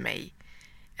följt mig.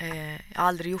 Jag har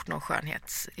aldrig gjort någon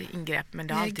skönhetsingrepp. Men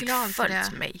det har alltid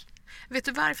följt mig. Vet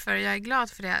du varför jag är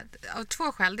glad för det? Av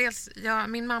 2 skäl. Dels,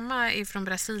 min mamma är från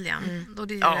Brasilien. Och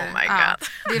det är,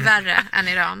 det är värre än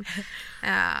Iran.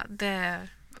 Det är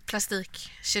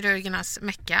plastikkirurgernas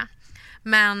mecka.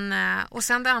 Men, och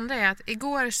sen det andra är att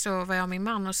igår så var jag och min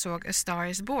man och såg A Star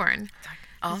is Born.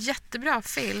 Jättebra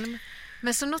film.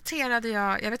 Men så noterade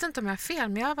jag vet inte om jag har fel,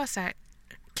 men jag var så här,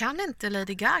 kan inte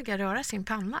Lady Gaga röra sin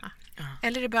panna?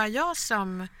 Eller är det bara jag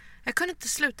som... Jag kunde inte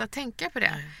sluta tänka på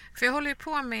det. För jag håller ju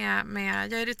på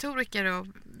med jag är retoriker och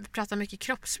pratar mycket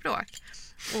kroppsspråk.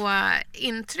 Och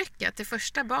intrycket det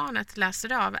första barnet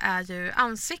läser av är ju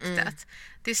ansiktet.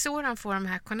 Det är så de får de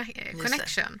här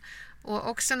connection. Och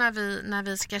också när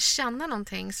vi ska känna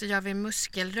någonting så gör vi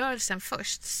muskelrörelsen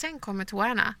först. Sen kommer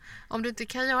tårarna. Om du inte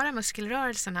kan göra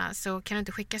muskelrörelserna så kan du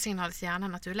inte skicka signal till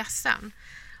hjärnan att du är ledsen.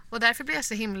 Och därför blir jag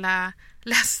så himla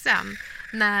ledsen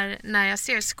när jag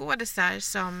ser skådisar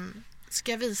som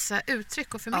ska visa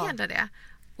uttryck och förmedla det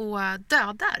och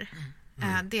dödar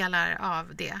delar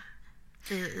av det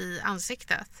i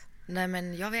ansiktet. Nej,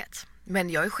 men jag vet. Men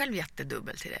jag är själv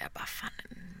jättedubbel till det. Jag bara, fan,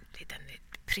 en liten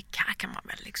prick här kan man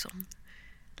väl liksom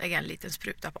lägga en liten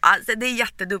spruta på. Alltså, det är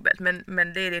jättedubbelt,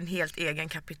 men det är en helt egen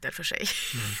kapitel för sig.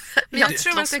 Men jag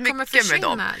tror att det kommer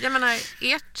försvinna. Jag menar,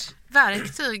 ert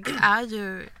verktyg är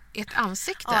ju ett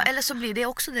ansikte. Ja, eller så blir det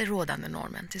också det rådande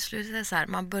normen. Till slut är det så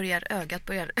här, ögat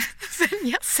börjar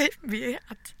vänja sig med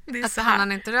att det är att så här.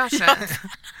 Pannan inte rör sig. Ja.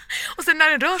 Och sen när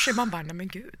den rör sig, man bara, nej men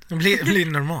gud. Det blir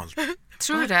normalt.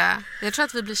 Tror det? Jag tror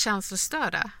att vi blir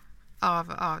känslostörda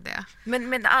av det.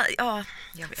 Men ja,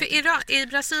 jag vet. För i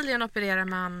Brasilien opererar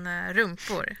man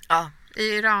rumpor. Ja. I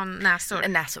Iran näsor.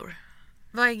 Näsor.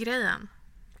 Vad är grejen?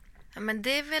 Ja, men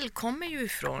det kommer ju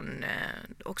ifrån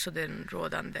också den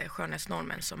rådande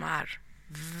skönhetsnormen som är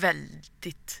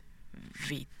väldigt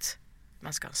vit.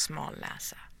 Man ska ha en smal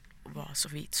näsa och vara så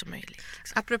vit som möjligt.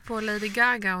 Liksom. Apropå Lady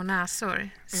Gaga och näsor.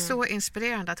 Så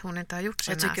inspirerande att hon inte har gjort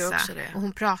sin näsa. Jag tycker också det. Och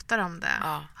hon pratar om det.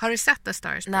 Ja. Har du sett The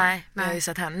Star is Born? Nej, jag har ju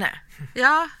sett henne.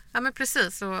 Ja men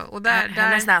precis. Och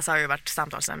hennes näsa har ju varit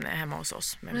samtalsämne hemma hos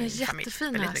oss med min familj.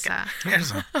 Jättefin näsa. Är det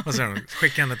så? Vad säger du?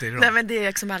 Skicka henne till Iran. Nej, men det är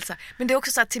liksom alltså. Men det är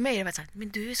också så att till mig är det så här, men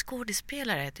du är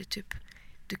skådespelare,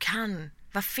 du kan,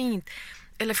 vad fint.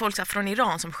 Eller folk så här, från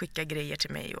Iran som skickar grejer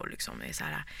till mig och liksom är så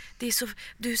här,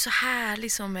 du är så här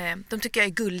liksom, de tycker jag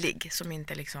är gullig som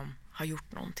inte liksom har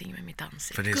gjort någonting med mitt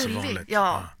ansikte. För det är så vanligt.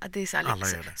 Ja, det är så här, alla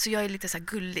gör det. Så jag är lite så här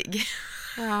gullig.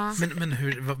 Ja.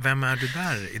 Men vem är du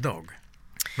där idag?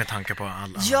 Med tanke på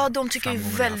alla. Ja, de tycker ju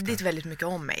väldigt mycket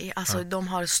om mig. Alltså de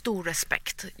har stor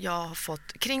respekt. Jag har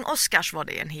fått, kring Oscars var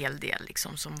det en hel del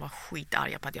liksom, som var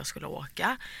skitarga på att jag skulle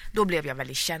åka. Då blev jag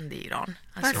väldigt känd i Iran.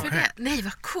 Alltså, varför det? Nej,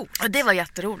 vad coolt. Och det var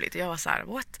jätteroligt. Jag var så här,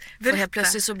 what? För helt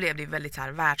plötsligt så blev det väldigt så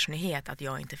här världsnyhet att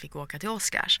jag inte fick åka till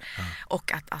Oscars.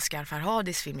 Och att Asghar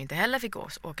Farhadis film inte heller fick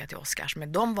åka till Oscars.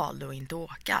 Men de valde att inte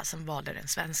åka. Sen valde den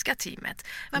svenska teamet.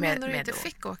 Vad menar du inte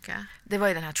fick åka? Det var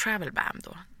ju den här travel ban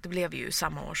då. Det blev ju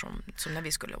samma år som när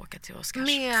vi skulle åka till Oscars.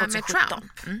 Med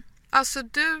Trump? Alltså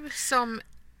du som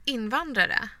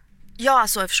invandrare? Ja,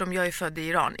 alltså eftersom jag är född i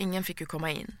Iran. Ingen fick ju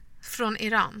komma in. Från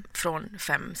Iran? Från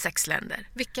 5-6 länder.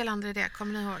 Vilka länder är det?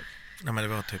 Kommer ni ihåg? Nej, men det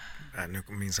var typ, nu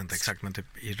minns jag inte exakt, men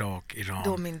typ Irak, Iran.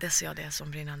 Då mindes jag det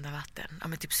som brinnande vatten. Ja,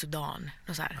 men typ Sudan.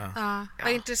 Och så här. Ja.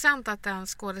 Vad intressant att det är en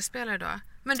skådespelare då.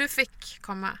 Men du fick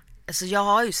komma? Alltså jag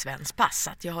har ju svensk pass,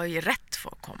 att jag har ju rätt för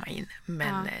att komma in.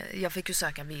 Men jag fick ju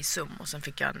söka visum och sen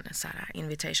fick jag en så här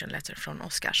invitation letter från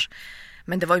Oscars.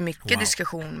 Men det var ju mycket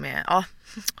diskussion med,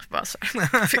 bara så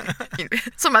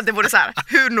här, som att det vore så här,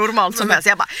 hur normalt som helst.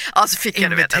 Jag bara, så fick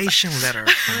jag det. Invitation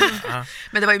letter.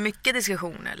 Men det var ju mycket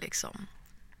diskussioner liksom.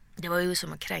 Det var ju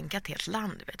som att kränka ett helt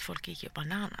land, du vet. Folk gick ju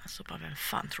bananas och bara, vem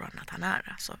fan tror han att han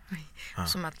är? Alltså,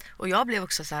 som att, och jag blev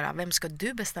också så här, vem ska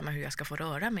du bestämma hur jag ska få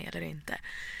röra mig eller inte?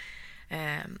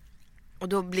 Och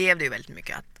då blev det ju väldigt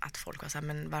mycket att folk var så här,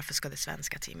 men varför ska det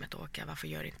svenska teamet åka? Varför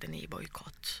gör inte ni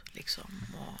bojkott? Liksom?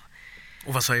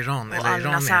 Och vad sa Iran? Och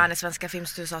Al-Nassan, svenska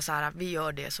filmstudion, sa så här, vi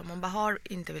gör det som om Bahar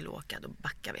inte vill åka, då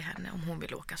backar vi henne. Om hon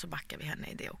vill åka så backar vi henne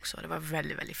i det också. Det var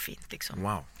väldigt fint liksom.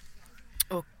 Wow.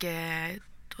 Och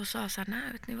då sa jag så här,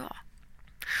 nej, vet ni vad?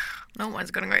 No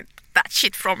one's gonna go that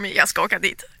shit from me. Jag ska åka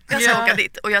dit. Åka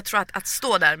dit. Och jag tror att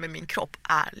stå där med min kropp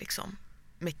är liksom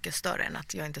mycket större än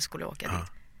att jag inte skulle åka dit.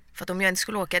 För att om jag inte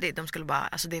skulle åka dit, de skulle bara,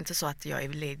 alltså det är inte så att jag är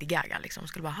Lady Gaga liksom, de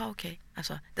skulle bara, okej.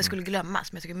 Alltså det skulle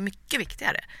glömmas, men jag tycker det är mycket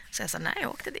viktigare. Så jag sa, nej,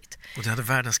 jag åkte dit. Och du hade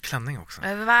världens klänning också.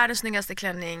 Världens snyggaste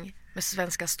klänning med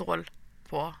svenska stål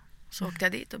på. Så åkte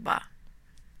jag dit och bara,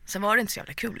 sen var det inte så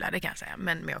jävla kul där, det kan jag säga,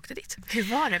 men jag åkte dit. Hur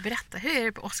var det? Berätta, hur är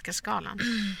det på Oscarsgalan?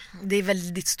 Det är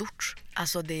väldigt stort.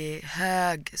 Alltså det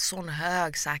är sån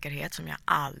hög säkerhet som jag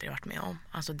aldrig varit med om.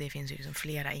 Alltså det finns ju liksom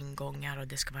flera ingångar och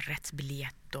det ska vara rätt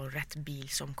biljett och rätt bil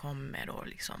som kommer och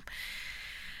liksom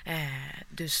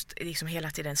du liksom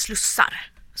hela tiden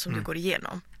slussar som du går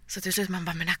igenom. Så till slut man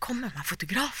bara, men när kommer man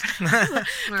fotografen?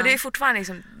 För det är fortfarande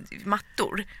liksom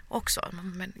mattor också.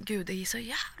 Men gud, det är så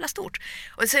jävla stort.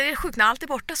 Och så är det sjukt, när allt är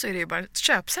borta så är det ju bara ett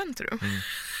köpcentrum.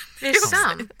 Det är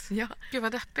sant? Ja. Gud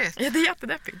vad deppigt. Ja, det är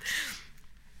jättedeppigt.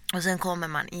 Och sen kommer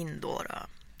man in då.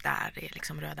 Där är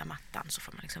liksom röda mattan, så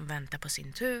får man liksom vänta på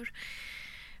sin tur.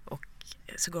 Och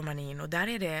så går man in och där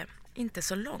är det inte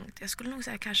så långt. Jag skulle nog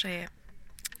säga kanske är,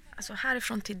 alltså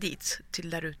härifrån till dit, till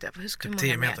där ute. Hur många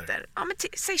 10 meter? Ja, men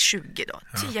säg 20 då.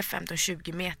 10, 15,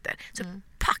 20 meter. Så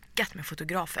packat med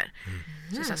fotografer.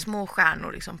 Så här små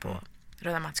stjärnor liksom på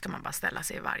röda matt ska man bara ställa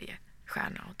sig i varje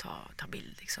stjärna och ta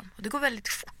bild liksom. Och det går väldigt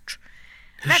fort.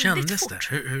 Hur kändes det?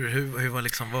 Hur var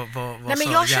liksom, vad Nej, sa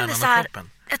jag hjärnan kände och så här, kroppen?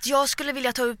 att jag skulle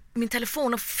vilja ta upp min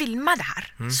telefon och filma det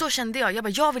här. Så kände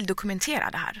jag vill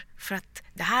dokumentera det här. För att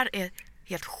det här är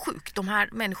helt sjukt. De här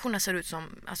människorna ser ut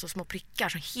som alltså, små prickar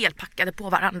som helt packade på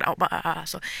varandra. Och bara,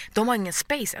 alltså, de har ingen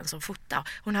space ens att fota.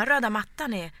 Och den här röda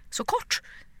mattan är så kort.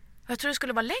 Jag tror det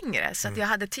skulle vara längre så att jag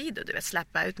hade tid att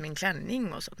släppa ut min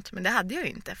klänning och sånt. Men det hade jag ju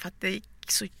inte för att det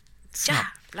gick så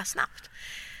jävla snabbt.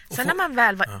 Sen när man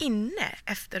väl var inne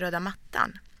efter röda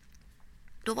mattan,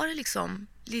 då var det liksom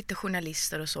lite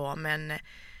journalister och så, men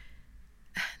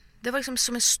det var liksom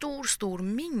som en stor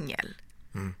mingel.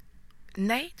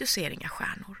 Nej, du ser inga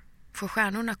stjärnor. För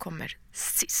stjärnorna kommer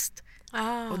sist.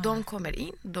 Och de kommer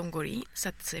in, de går in,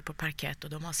 sätter sig på parkett och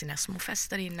de har sina små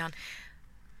fester innan.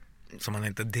 Som man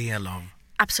inte är del av.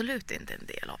 Absolut inte en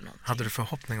del av någonting. Hade du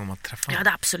förhoppning om att träffa Jag honom?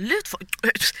 hade absolut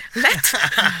lätt.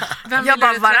 Jag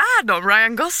bara, var är de?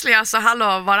 Ryan Gosling, alltså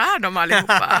hallå, var är de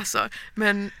allihopa? Alltså,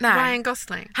 men nej. Ryan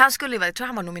Gosling? Han skulle ju vara, jag tror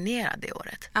han var nominerad det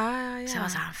året. Ja. Så jag var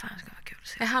så här, fan, det ska vara kul att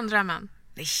se. Är han drömmen?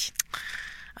 Nej,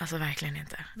 alltså verkligen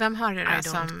inte. Vem har du då I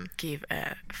som... don't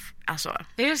give, alltså.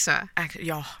 Är det så?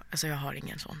 Ja, alltså jag har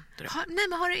ingen sån dröm. Nej,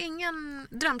 men har du ingen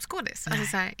drömskådis? Alltså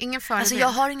så här, ingen förebild? Alltså jag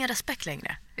har ingen respekt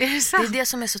längre. Är det sant? Det är det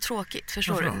som är så tråkigt,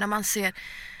 förstår du? När man ser,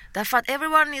 därför att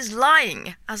everyone is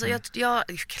lying. Alltså jag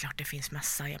klart det finns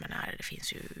massa, jag menar, det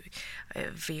finns ju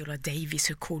Viola Davis,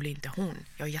 hur cool är inte hon?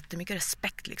 Jag har jättemycket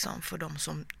respekt liksom för dem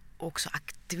som också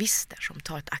aktivister som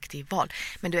tar ett aktivt val.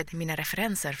 Men du vet, mina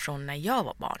referenser från när jag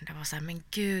var barn, det var så här, men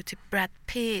gud, typ Brad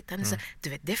Pitt, han är så, du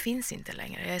vet, det finns inte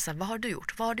längre. Jag är så här, vad har du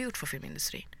gjort? Vad har du gjort för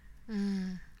filmindustrin?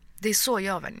 Det är så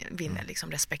jag vinner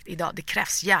liksom respekt idag. Det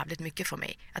krävs jävligt mycket för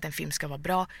mig. Att en film ska vara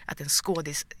bra, att en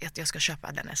skådis, att jag ska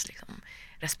köpa dennes liksom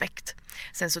respekt.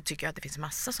 Sen så tycker jag att det finns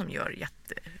massa som gör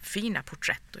jättefina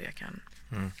porträtt och jag kan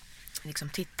liksom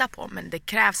titta på. Men det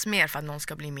krävs mer för att någon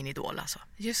ska bli min idol alltså.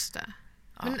 Just det.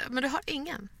 Ja. Men du har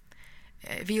ingen?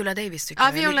 Viola Davis tycker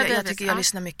jag. Viola Davis, jag tycker jag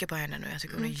lyssnar mycket på henne nu. Jag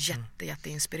tycker hon är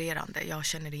jätteinspirerande. Jag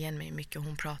känner igen mig mycket.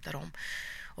 Hon pratar om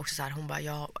också så här, hon bara,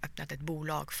 jag har öppnat ett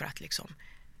bolag för att liksom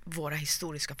våra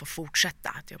historier ska få fortsätta.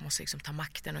 Att jag måste liksom ta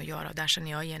makten och göra. Och där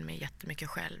känner jag igen mig jättemycket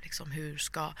själv. Liksom, hur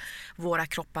ska våra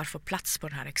kroppar få plats på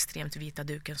den här extremt vita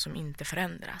duken som inte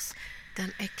förändras?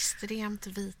 Den extremt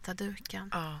vita duken.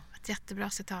 Ja. Ett jättebra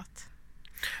citat.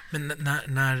 Men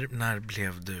när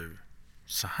blev du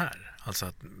så här? Alltså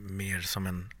att mer som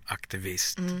en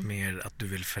aktivist, mer att du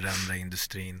vill förändra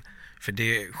industrin. För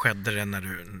det skedde det när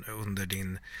du under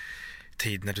din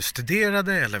tid när du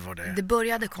studerade, eller var det? Det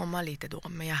började komma lite då,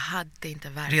 men jag hade inte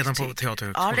verktyg. Redan på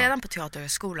teaterhögskolan? Ja, redan på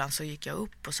teaterhögskolan så gick jag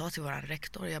upp och sa till våran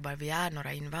rektor, jag bara, vi är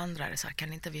några invandrare, så här,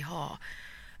 kan inte vi ha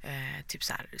typ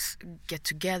så här get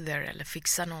together eller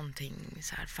fixa någonting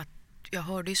så här, för att jag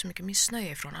hörde ju så mycket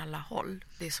missnöje från alla håll.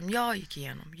 Det som jag gick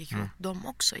igenom gick de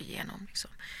också igenom.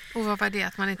 Liksom. Och vad var det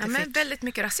att man inte fick? Men väldigt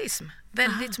mycket rasism.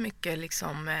 Väldigt mycket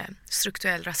liksom,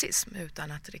 strukturell rasism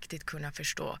utan att riktigt kunna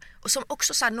förstå. Och som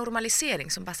också så här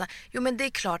normalisering som bara så här, jo men det är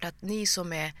klart att ni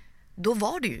som är, då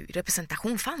var det ju,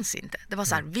 representation fanns inte. Det var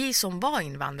så här, vi som var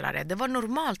invandrare, det var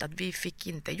normalt att vi fick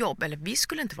inte jobb, eller vi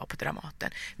skulle inte vara på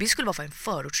Dramaten. Vi skulle vara för en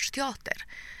förortsteater.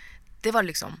 Det var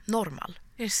liksom normal.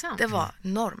 Är det sant? Det var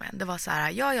normen. Det var så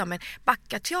här, ja men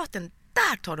Backateatern,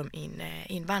 där tar de in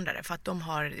invandrare för att de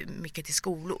har mycket till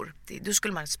skolor. Då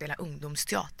skulle man spela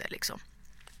ungdomsteater liksom.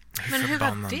 Men hur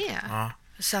var det? Ja.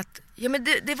 Så att, ja men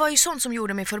det var ju sånt som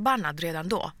gjorde mig förbannad redan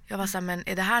då. Jag var så här, men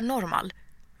är det här normal?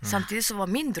 Samtidigt så var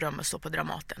min dröm att stå på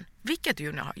Dramaten. Vilket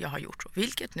ju jag har gjort och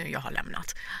vilket nu jag har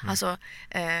lämnat. Alltså,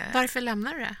 varför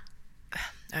lämnar du det?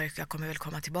 Jag kommer väl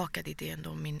komma tillbaka dit, det är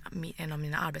ändå en av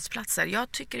mina arbetsplatser.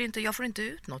 Jag tycker inte, jag får inte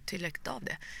ut något tillräckligt av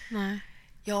det. Nej.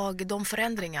 De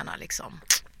förändringarna liksom,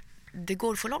 det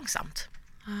går för långsamt.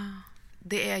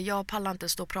 Jag pallar inte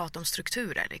stå och prata om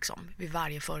strukturer liksom vid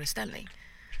varje föreställning.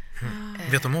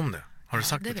 Vet de om det? Har du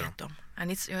sagt det? Det vet de.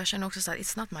 Jag känner också så här,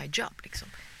 it's not my job liksom.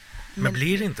 Men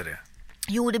blir det inte det?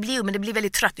 Jo, men det blir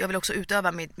väldigt trött. Jag vill också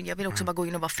utöva jag vill också bara gå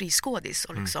in och vara friskådis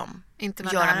och liksom inte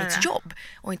göra mitt jobb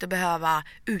och inte behöva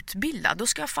utbilda. Då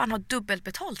ska jag fan ha dubbelt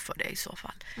betalt för det i så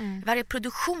fall. Varje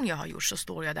produktion jag har gjort så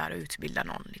står jag där och utbildar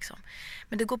någon liksom.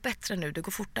 Men det går bättre nu, det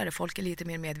går fortare, folk är lite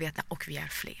mer medvetna och vi är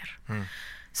fler.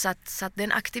 Så att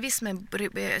den aktivismen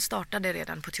startade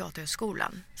redan på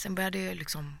teaterhögskolan. Sen började jag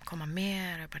liksom komma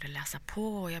mer, jag började läsa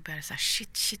på och jag började säga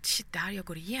shit, det här jag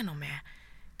går igenom med,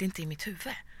 det är inte i mitt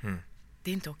huvud.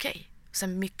 Det är inte okej.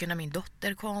 Sen mycket när min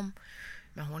dotter kom,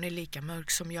 men hon är lika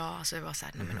mörk som jag, alltså det var så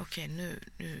här, nej men okej, nu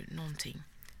någonting.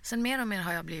 Sen mer och mer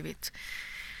har jag blivit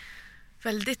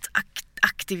väldigt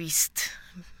aktivist,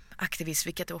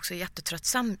 vilket också är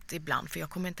jättetröttsamt ibland, för jag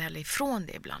kommer inte heller ifrån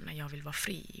det ibland när jag vill vara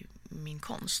fri i min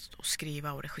konst och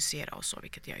skriva och regissera och så,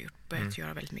 vilket jag har börjat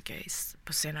göra väldigt mycket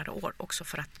på senare år också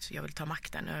för att jag vill ta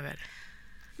makten över.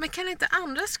 Men kan inte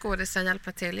andra skådespelare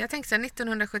hjälpa till? Jag tänkte så här,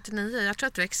 1979, jag tror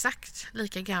att du är exakt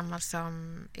lika gammal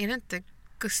som, är det inte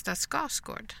Gustav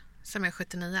Skarsgård som är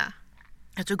 79?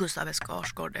 Jag tror Gustav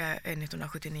Skarsgård är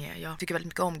 1979. Jag tycker väldigt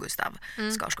mycket om Gustav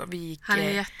Skarsgård. Han är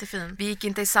jättefin. Vi gick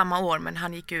inte i samma år, men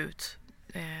han gick ut.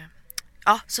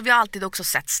 Så vi har alltid också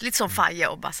setts lite som Faje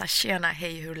och bara så här, tjena,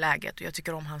 hej, hur är läget? Och jag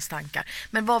tycker om hans tankar.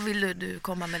 Men vad vill du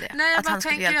komma med det? Nej, att han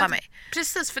skulle hjälpa mig?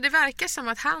 Precis, för det verkar som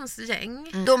att hans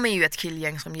gäng... De är ju ett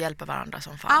killgäng som hjälper varandra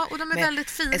som fan. Ja, och de är väldigt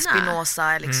fina.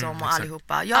 Espinosa liksom och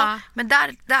allihopa. Men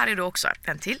där är det också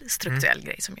en till strukturell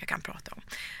grej som jag kan prata om.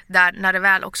 Där när det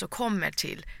väl också kommer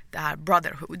till det här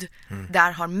brotherhood,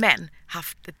 där har män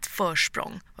haft ett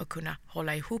försprång att kunna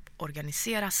hålla ihop,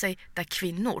 organisera sig, där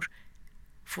kvinnor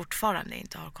fortfarande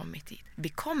inte har kommit dit. Vi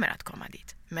kommer att komma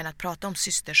dit. Men att prata om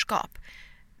systerskap,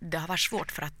 det har varit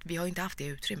svårt för att vi har inte haft det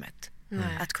utrymmet.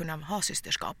 Att kunna ha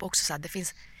systerskap. Också så att det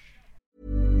finns...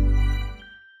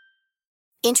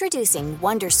 Introducing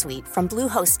Wondersuite from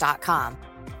Bluehost.com.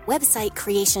 Website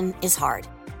creation is hard.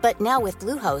 But now with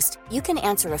Bluehost, you can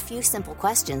answer a few simple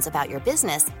questions about your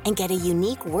business and get a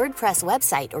unique WordPress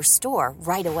website or store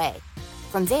right away.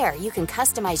 From there, you can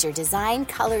customize your design,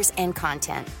 colors, and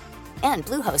content. And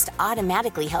Bluehost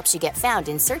automatically helps you get found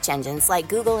in search engines like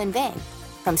Google and Bing.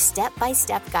 From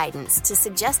step-by-step guidance to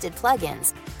suggested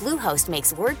plugins, Bluehost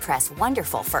makes WordPress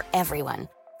wonderful for everyone.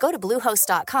 Go to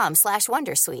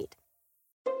bluehost.com/wondersuite.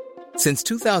 Since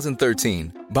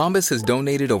 2013, Bombas has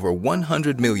donated over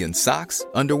 100 million socks,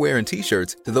 underwear, and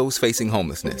T-shirts to those facing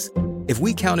homelessness. If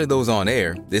we counted those on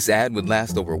air, this ad would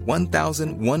last over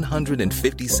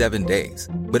 1,157 days.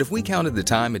 But if we counted the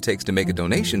time it takes to make a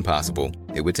donation possible,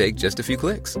 it would take just a few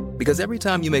clicks. Because every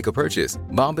time you make a purchase,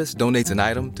 Bombas donates an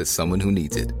item to someone who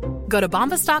needs it. Go to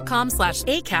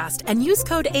bombas.com/ACAST and use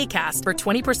code ACAST for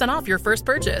 20% off your first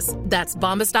purchase. That's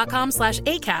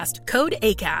bombas.com/ACAST, code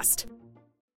ACAST.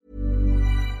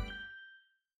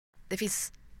 Det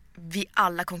finns, vi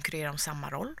alla konkurrerar om samma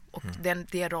roll och den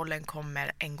rollen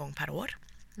kommer en gång per år.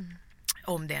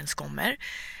 Om det ens kommer.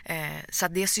 Så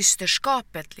att det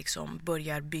systerskapet liksom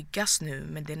börjar byggas nu,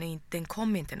 men den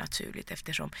kommer inte naturligt,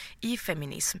 eftersom i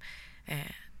feminism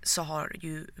så har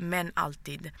ju män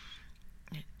alltid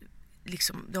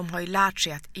liksom, de har ju lärt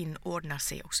sig att inordna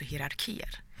sig också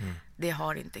hierarkier. Det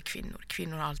har inte kvinnor.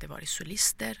 Kvinnor har alltid varit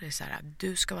solister. Det är så här,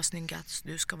 du ska vara snyggast,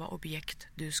 du ska vara objekt,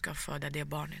 du ska föda det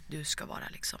barnet, du ska vara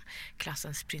liksom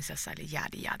klassens prinsessa eller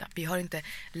jada. Vi har inte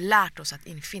lärt oss att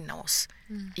infinna oss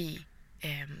i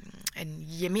en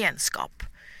gemenskap.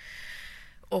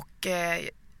 Och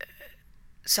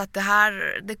så att det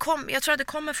här, jag tror att det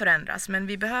kommer förändras, men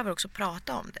vi behöver också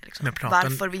prata om det. Liksom.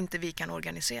 Varför vi inte kan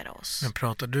organisera oss. Men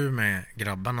pratar du med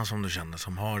grabbarna som du känner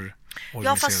som har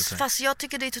organiserat sig? Fast jag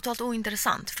tycker det är totalt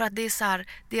ointressant. För att det är så här,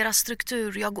 deras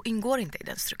struktur, jag ingår inte i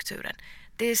den strukturen.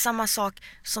 Det är samma sak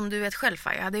som du vet själv.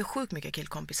 Jag hade sjukt mycket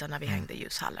killkompisar när vi hängde i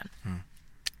ljushallen.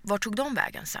 Var tog de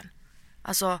vägen sen?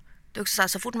 Alltså, det är också så här,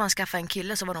 så fort man skaffar en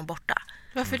kille så var de borta.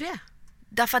 Varför det?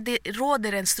 Därför att det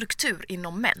råder en struktur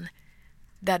inom män.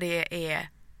 Där det är,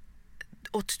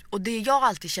 och det jag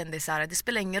alltid kände så här, det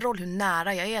spelar ingen roll hur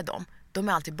nära jag är dem. De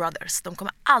är alltid brothers. De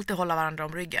kommer alltid hålla varandra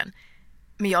om ryggen.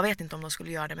 Men jag vet inte om de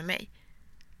skulle göra det med mig.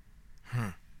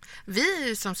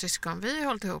 Vi som syskon, vi har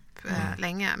hållit ihop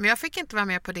länge. Men jag fick inte vara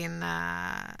med på din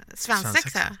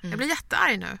svensexa. Jag blir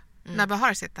jättearg nu när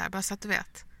Bahar sitter här, bara så att du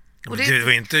vet. Och det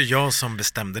var inte jag som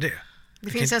bestämde det.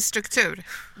 Det finns en struktur.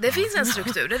 Det finns en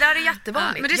struktur. Det där är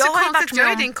jättevanligt. Men det är så konstigt,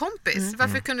 jag är din kompis.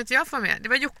 Varför kunde inte jag få med? Det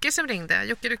var Jocke som ringde.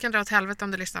 Jocke, du kan dra åt helvete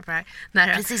om du lyssnar på det här.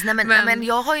 Nej, precis, men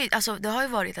jag har ju, alltså, det har ju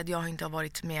varit att jag inte har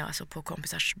varit med alltså, på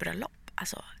kompisars bröllop.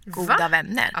 Alltså, goda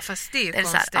vänner. Ja, fast det är ju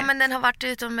konstigt. konstigt. Ja, men den har varit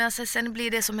utom, alltså, sen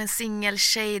blir det som en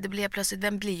singeltjej. Det blir plötsligt,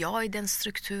 vem blir jag i den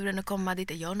strukturen och komma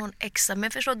dit? Jag någon extra.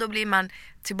 Men förstå, då blir man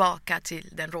tillbaka till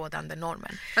den rådande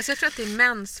normen. Fast jag tror att det är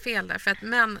mäns fel där. För att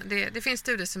män, det finns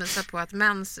studier som visar på att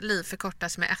mäns liv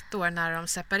förkortas med 1 år när de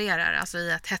separerar. Alltså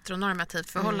i ett heteronormativt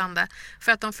förhållande.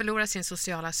 För att de förlorar sin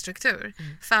sociala struktur.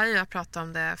 Färg, jag pratade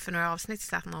om det för några avsnitt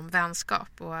sedan om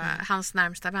vänskap. Och hans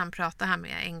närmsta vän pratar här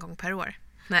med 1 gång per år.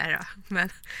 Nej då,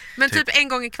 men typ 1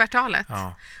 gång i kvartalet.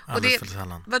 Ja, och det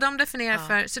vad de definierar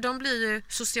för, så de blir ju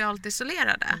socialt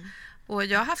isolerade. Och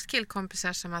jag har haft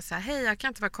killkompisar som har sagt, hej, jag kan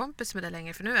inte vara kompis med dig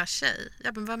längre för nu är jag tjej.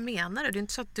 Ja, men vad menar du? Det är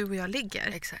inte så att du och jag ligger.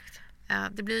 Exakt.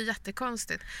 Det blir ju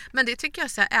jättekonstigt. Men det tycker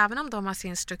jag så här, även om de har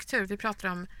sin struktur, vi pratar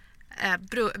om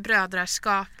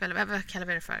brödraskap, eller vad kallar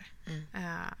vi det för?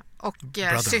 Och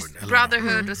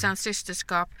brotherhood och sen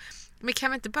systerskap. Men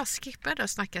kan vi inte bara skippa det och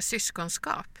snacka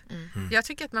syskonskap? Jag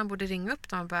tycker att man borde ringa upp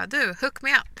dem och bara, du, hook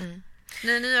me up.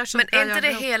 Ni gör men är inte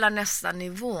det hela nästa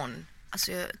nivån?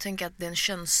 Alltså jag tänker att den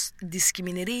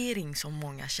könsdiskriminering som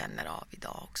många känner av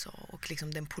idag också, och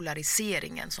liksom den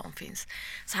polariseringen som finns.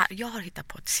 Så här, jag har hittat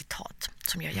på ett citat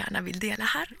som jag gärna vill dela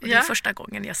här. Och det är första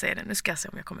gången jag säger det. Nu ska jag se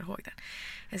om jag kommer ihåg den.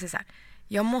 Jag säger så här: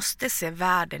 jag måste se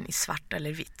världen i svart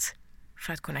eller vitt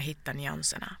för att kunna hitta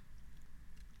nyanserna.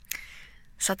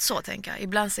 Så att så tänker jag.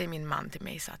 Ibland säger min man till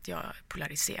mig så att jag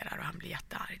polariserar och han blir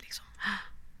jättearg liksom.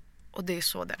 Och det är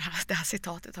så det här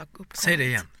citatet har uppkommit. Säg det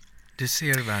igen. Du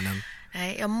ser världen.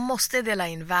 Nej, jag måste dela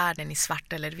in världen i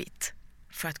svart eller vitt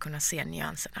för att kunna se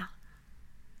nyanserna.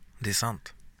 Det är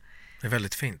sant. Det är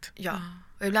väldigt fint. Ja.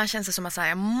 Och ibland känns det som att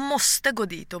jag måste gå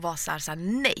dit och vara så här,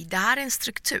 nej, det här är en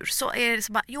struktur. Så är det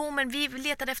så bara, jo men vi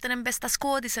letade efter den bästa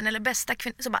skådisen eller bästa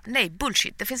kvinnan. Så bara, nej,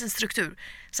 bullshit, det finns en struktur.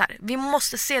 Så här, vi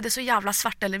måste se det så jävla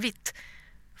svart eller vitt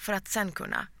för att sen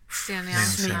kunna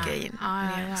smyga in.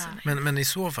 Men i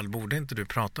så fall borde inte du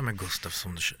prata med Gustav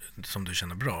som du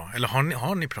känner bra? Eller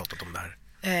har ni pratat om det här?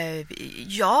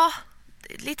 Ja,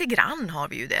 lite grann har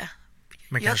vi ju det.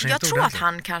 Jag tror att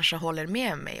han kanske håller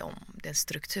med mig om den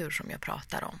struktur som jag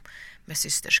pratar om. med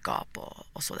systerskap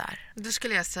och sådär. Då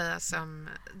skulle jag säga som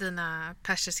dina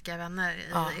persiska vänner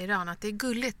i Iran, att det är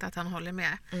gulligt att han håller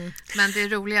med. Men det är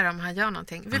roligare om han gör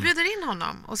någonting. Vi bjuder in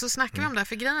honom och så snackar vi om det.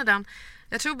 För grejen är den,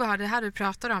 jag tror bara det här du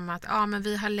pratar om, att men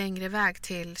vi har längre väg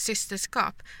till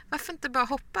systerskap. Varför inte bara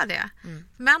hoppa det?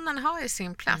 Männen har ju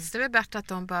sin plats. Det är väl bättre att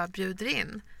de bara bjuder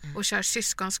in och kör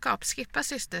syskonskap, skippa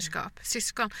systerskap,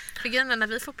 syskon. För grejen är, när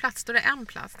vi får plats, då är det en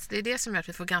plats. Det är det som gör att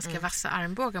vi får ganska vassa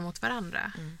armbågar mot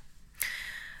varandra.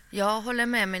 Jag håller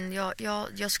med, men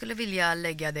jag skulle vilja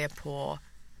lägga det på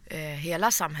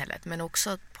hela samhället, men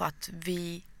också på att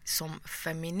vi som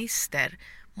feminister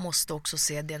måste också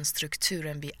se den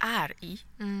strukturen vi är i.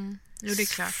 Jo, det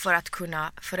är klart. För att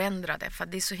kunna förändra det. För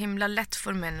det är så himla lätt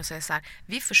för män att säga så här: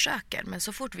 vi försöker, men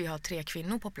så fort vi har 3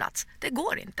 kvinnor på plats, det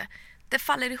går inte. Det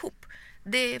faller ihop.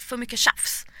 Det är för mycket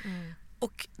tjafs.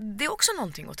 Och det är också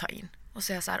någonting att ta in. Och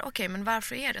säga så här: okej, men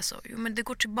varför är det så? Jo, men det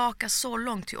går tillbaka så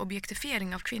långt till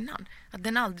objektifiering av kvinnan. Att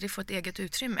den aldrig får ett eget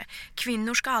utrymme.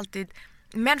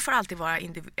 Män får alltid vara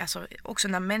alltså också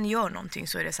när män gör någonting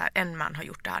så är det så här: en man har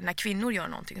gjort det här. När kvinnor gör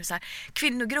någonting så här,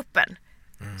 kvinnogruppen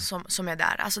som är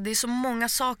där. Alltså det är så många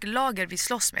lager vi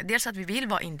slåss med. Dels att vi vill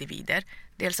vara individer,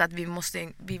 dels att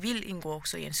vi vill ingå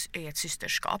också i ett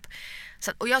systerskap.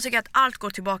 Och jag tycker att allt går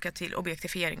tillbaka till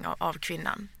objektifiering av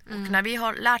kvinnan. Och när vi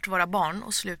har lärt våra barn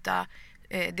att sluta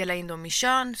dela in dem i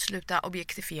kön, sluta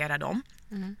objektifiera dem,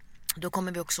 då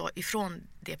kommer vi också ifrån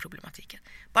det problematiken.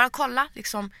 Bara kolla,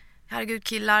 liksom, herregud,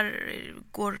 killar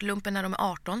går lumpen när de är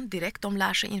 18 direkt. De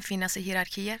lär sig infinna sig i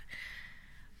hierarkier.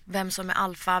 Vem som är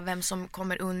alfa, vem som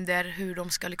kommer under, hur de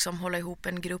ska liksom hålla ihop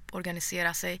en grupp,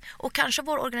 organisera sig. Och kanske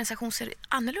vår organisation ser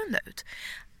annorlunda ut.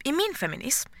 I min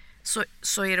feminism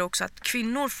så är det också att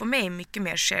kvinnor får med mycket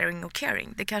mer sharing och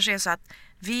caring. Det kanske är så att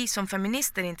vi som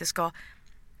feminister inte ska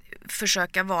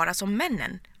försöka vara som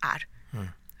männen är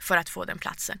för att få den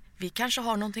platsen. Vi kanske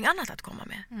har någonting annat att komma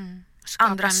med.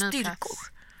 Andra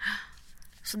styrkor.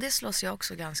 Så det slås jag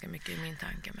också ganska mycket i min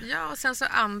tanke med. Ja, och sen så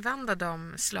använda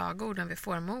de slagorden vi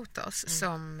får mot oss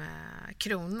som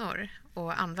kronor.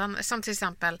 Och använda, som till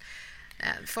exempel,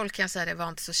 folk kan säga det var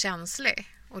inte så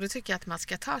känslig. Och då tycker jag att man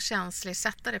ska ta känslig,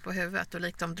 sätta det på huvudet och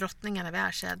likt de drottningarna vi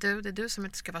är, säga det är du som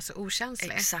inte ska vara så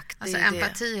okänslig. Exakt. Alltså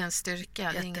empati är en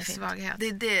styrka, det är ingen svaghet.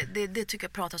 Det tycker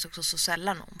jag pratas också så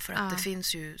sällan om. För att det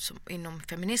finns ju, inom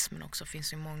feminismen också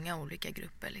finns ju många olika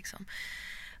grupper liksom.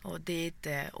 Och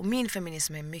och min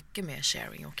feminism är mycket mer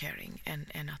sharing och caring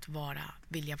än att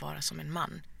vilja vara som en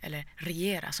man eller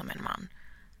regera som en man.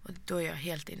 Och då är jag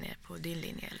helt inne på din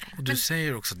linje. Eller? Och du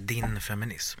säger också din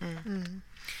feminism.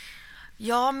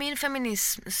 Ja, min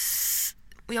feminism,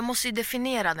 och jag måste ju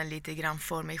definiera den lite grann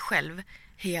för mig själv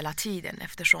hela tiden,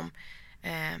 eftersom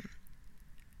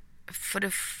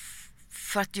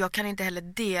för att jag kan inte heller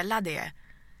dela det.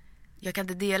 Jag kan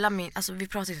inte dela alltså vi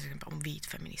pratar till exempel om vit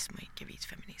feminism och icke-vit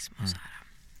feminism och så här.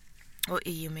 Och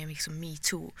i och med liksom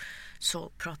MeToo så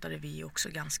pratade vi också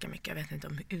ganska mycket, jag vet inte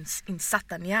om hur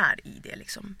insatta ni är i det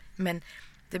liksom. Men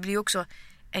det blir också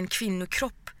en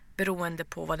kvinnokropp beroende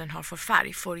på vad den har för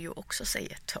färg får ju också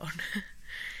säga ett törn.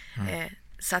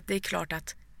 Så att det är klart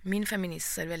att min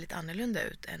feminism ser väldigt annorlunda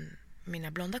ut än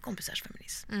mina blonda kompisars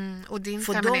feminism. Och din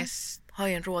för feminism har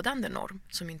ju en rådande norm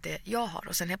som inte jag har.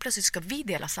 Och sen helt plötsligt ska vi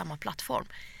dela samma plattform.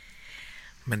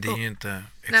 Men det är ju inte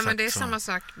exakt. Nej, men det är samma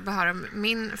sak, Bahar.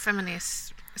 Min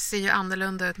feminism ser ju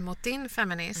annorlunda ut mot din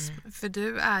feminism. För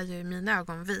du är ju i mina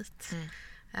ögon vit.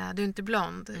 Du är inte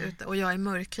blond och jag är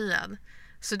mörkhyad.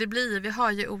 Så det blir, vi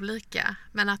har ju olika,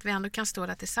 men att vi ändå kan stå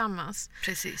där tillsammans.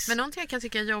 Precis. Men någonting jag kan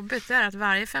tycka är jobbigt är att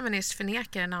varje feminist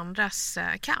förnekar en andras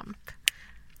kamp.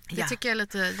 Det tycker jag är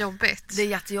lite jobbigt. Det är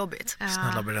jättejobbigt.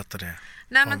 Snälla berätta det.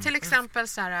 Nej, men till exempel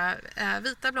så här,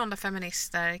 vita blonda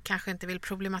feminister kanske inte vill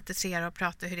problematisera och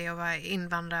prata hur det är att vara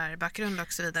invandrarbakgrund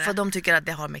och så vidare. För de tycker att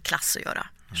det har med klass att göra.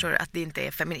 Så att det inte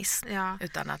är feminist,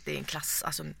 utan att det är en klass.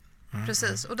 Alltså...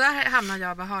 Precis, och där hamnar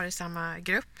jag och Bahar i samma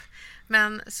grupp.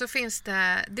 Men så finns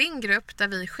det din grupp där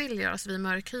vi skiljer oss, vi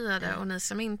mörkhyade och ni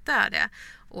som inte är det.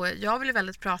 Och jag vill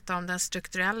väldigt prata om den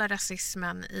strukturella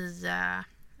rasismen i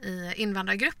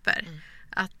invandrargrupper.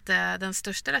 Att den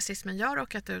största rasismen jag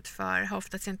råkat ut för har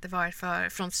oftast inte varit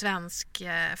från svensk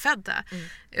födda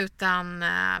utan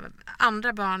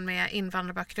andra barn med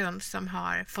invandrarbakgrund som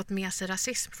har fått med sig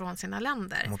rasism från sina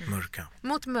länder.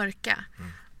 Mot mörka.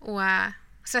 Och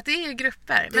så att det är ju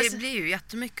grupper. Det blir ju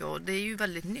jättemycket och det är ju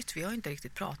väldigt nytt. Vi har inte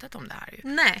riktigt pratat om det här. Ju.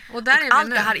 Nej, och där är allt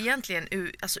det här egentligen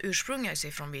ursprungar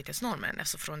sig från vithetsnormen,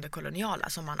 alltså från det koloniala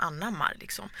som man anammar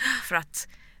liksom. För att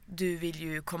du vill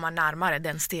ju komma närmare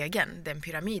den stegen, den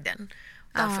pyramiden.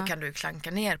 Därför kan du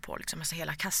klanka ner på liksom, alltså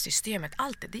hela kastsystemet.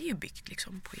 Allt det är ju byggt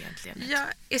liksom, på egentligen. Ja,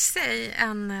 i sig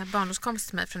en barndomskompis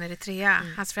till mig från Eritrea,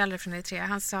 hans föräldrar från Eritrea,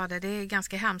 han sa det är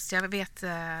ganska hemskt. Jag vet,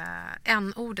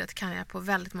 n-ordet kan jag på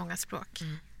väldigt många språk.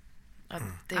 Ja,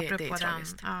 det är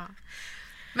tragiskt. Ja.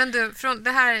 Men du, från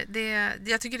det här,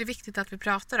 jag tycker det är viktigt att vi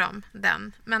pratar om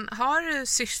den. Men har du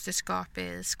systerskap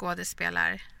i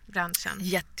skådespelarbranschen?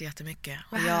 Jättemycket.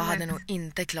 Och jag hade nog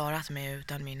inte klarat mig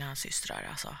utan mina systrar.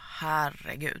 Alltså,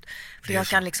 herregud. För jag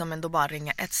kan liksom ändå bara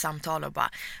ringa ett samtal och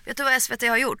bara, vet du vad SVT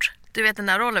har gjort? Du vet den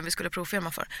där rollen vi skulle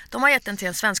provfilma för. De har gett den till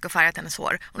en svensk och färgat hennes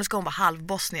hår. Och nu ska hon vara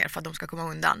halvbosnier för att de ska komma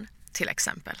undan. Till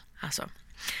exempel. Alltså.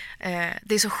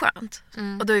 Det är så skönt.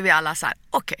 Och då är vi alla så här,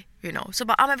 okej, you know. Så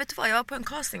bara, men vet du vad, jag var på en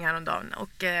casting häromdagen. Och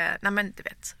nej men du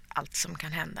vet, allt som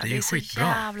kan hända. Det är så skitbra.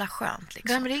 jävla skönt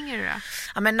liksom. Vem ringer du då?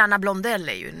 Ja men Nanna Blondell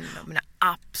är ju mina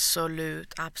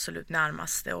absolut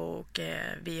närmaste. Och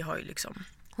vi har ju liksom...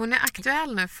 Hon är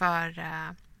aktuell nu för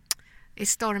I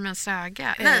stormens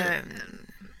öga.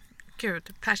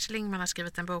 Gud, Per Schlingmann har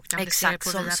skrivit en bok. Exakt,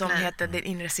 som heter Den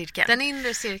inre cirkeln. Den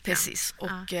inre cirkeln. Precis,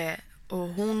 och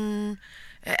hon...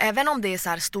 Även om det är så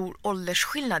här stor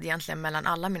åldersskillnad egentligen mellan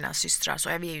alla mina systrar så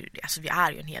är vi ju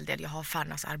en hel del. Jag har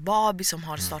Farnas Arbabi som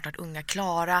har startat Unga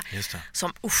Klara.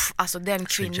 Som, alltså den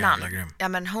kvinnan. Ja,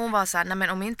 men hon var så här, nej men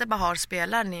om inte Bahar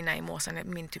spelar Nina i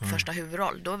Måsen min typ första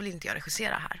huvudroll, då vill inte jag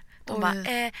regissera här. De bara,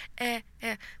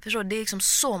 förstår, det är liksom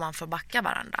så man får backa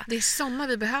varandra. Det är såna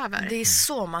vi behöver. Det är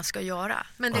så man ska göra.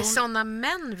 Men det är såna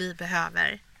män vi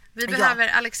behöver. Vi behöver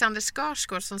Alexander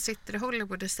Skarsgård som sitter i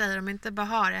Hollywood och säger om inte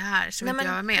Bahar är här så inte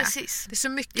jag är med. Precis. Det är så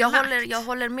mycket jag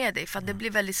håller med dig för att det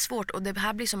blir väldigt svårt och det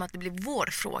här blir som att det blir vår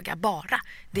fråga bara.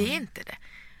 Det är inte det.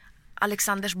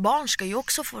 Alexanders barn ska ju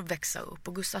också få växa upp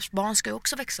och Gustavs barn ska ju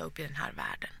också växa upp i den här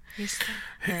världen. Just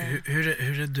det.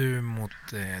 Hur är du mot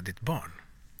ditt barn?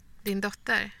 Din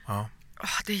dotter? Ja.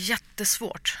 Det är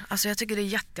jättesvårt. Alltså jag tycker det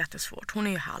är jättesvårt. Hon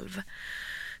är ju halv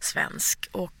svensk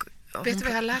och vet du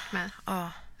vad jag har lärt mig?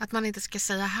 Ja. Att man inte ska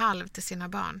säga halv till sina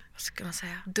barn. Vad ska man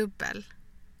säga? Dubbel.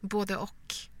 Både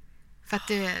och. För att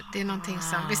det är någonting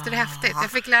som... Visst är det häftigt?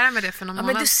 Jag fick lära mig det för någon månad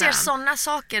sedan. Men du ser sådana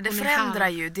saker. Det förändrar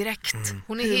ju direkt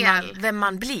hon är hel. Vem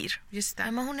man blir. Just det.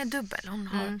 Ja, men hon är dubbel. Hon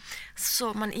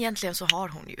har, egentligen så har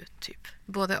hon ju typ...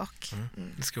 Både och.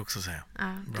 Det ska jag också säga.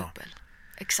 Ja. Dubbel.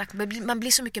 Exakt. Man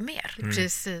blir så mycket mer.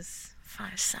 Precis. Fan,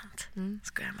 är det sant?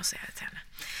 Ska jag säga det till henne.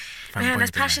 Men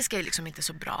hennes persiska är liksom inte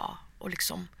så bra. Och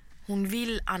liksom... Hon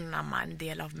vill anamma en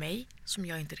del av mig som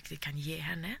jag inte riktigt kan ge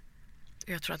henne.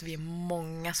 Jag tror att vi är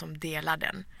många som delar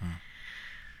den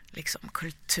liksom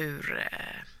kultur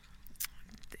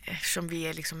eftersom vi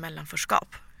är liksom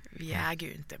mellanförskap. Vi äger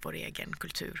ju inte vår egen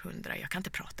kultur 100. Jag kan inte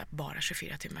prata bara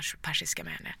 24 timmar persiska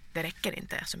med henne. Det räcker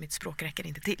inte, alltså mitt språk räcker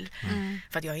inte till.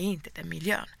 För att jag är inte den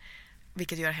miljön.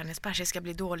 Vilket gör att hennes persiska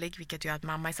blir dålig. Vilket gör att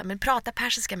mamma är så här, men prata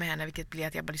persiska med henne. Vilket blir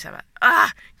att jag bara så här,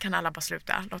 kan alla bara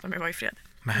sluta? Låta mig vara i fred.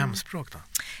 Men hemspråk då?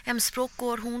 Hemspråk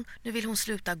går hon. Nu vill hon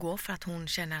sluta gå för att hon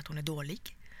känner att hon är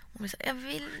dålig. Hon vill säga, jag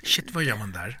vill... Shit, vad gör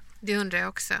man där? Det undrar jag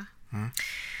också.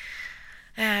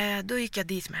 Då gick jag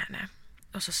dit med henne.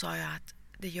 Och så sa jag att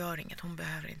det gör inget. Hon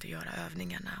behöver inte göra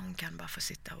övningarna. Hon kan bara få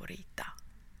sitta och rita.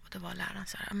 Och då var läraren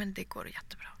så här, men det går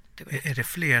jättebra. Är det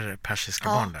fler persiska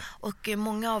barn där? Och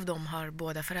många av dem har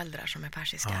båda föräldrar som är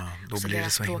persiska. Då så blir det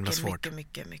deras så språk himla är svårt.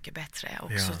 mycket bättre.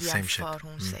 Och så jämför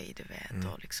hon sig, du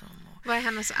vet. Och liksom, och vad är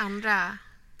hennes andra?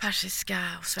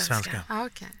 Persiska och svenska.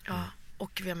 Okay. Ja.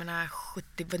 Och jag menar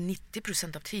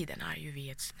 90% av tiden är ju vi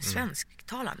ett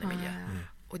svensktalande miljö.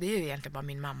 Och det är ju egentligen bara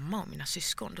min mamma och mina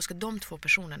syskon. Då ska de två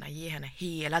personerna ge henne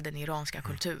hela den iranska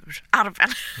kulturarven.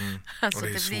 Alltså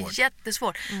det blir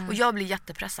jättesvårt. Och jag blir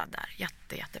jättepressad där.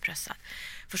 Jättepressad.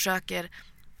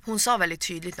 Hon sa väldigt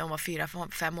tydligt när hon var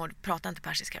 4-5 år, prata inte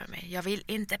persiska med mig. Jag vill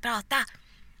inte prata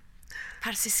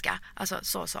persiska. Alltså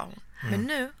så sa hon. Men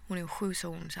nu, hon är 7 så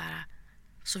hon så här,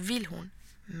 så vill hon,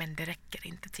 men det räcker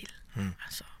inte till.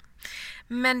 Alltså.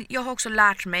 Men jag har också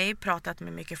lärt mig, pratat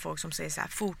med mycket folk som säger så här,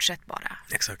 fortsätt bara.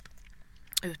 Exakt.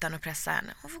 Utan att pressa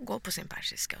henne. Hon får gå på sin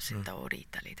persiska och sitta och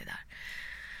rita lite där.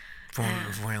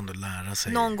 Får ändå lära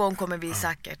sig. Någon gång kommer vi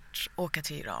säkert åka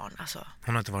till Iran. Alltså,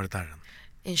 hon har inte varit där än.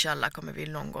 Inshallah kommer vi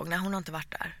någon gång. Nej, hon har inte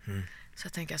varit där. Så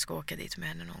jag tänker jag ska åka dit med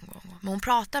henne någon gång. Men hon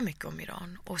pratar mycket om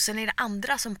Iran. Och sen är det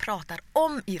andra som pratar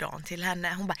om Iran till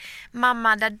henne. Hon bara,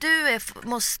 mamma, där du är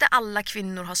måste alla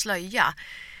kvinnor ha slöja.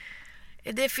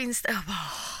 Det finns det. Jag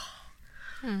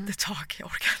bara, det tag, jag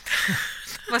orkar inte.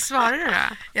 Vad svarar du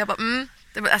då? Jag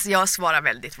bara, alltså jag svarar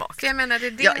väldigt vagt. Jag menar,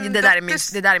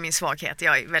 det där är min svaghet.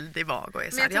 Jag är väldigt vag och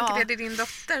är så här, men jag tänker det är din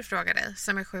dotter frågar dig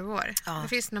som är 7 år. Det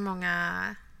finns nog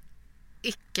många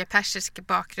icke-persisk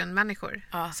bakgrund människor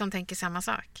som tänker samma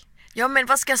sak. Ja, men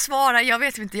vad ska jag svara? Jag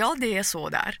vet inte. Ja, det är så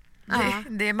där.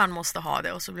 Det man måste ha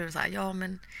det. Och så blir det så här, ja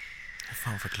men... Hur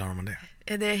fan förklarar man det?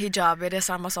 Är det hijab? Är det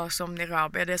samma sak som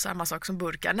niqab? Är det samma sak som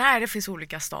burka? Nej, det finns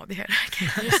olika stadier.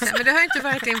 Just det, men det har ju inte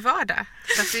varit din vardag.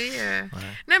 Så att det är ju...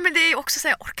 Nej, men det är också så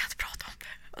här, jag orkar inte prata om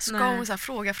det. Ska hon så här,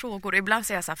 fråga frågor? Ibland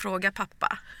säger jag så här, fråga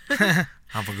pappa.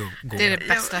 Han får gå. Det är det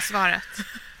bästa svaret.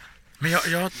 Men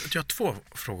jag har 2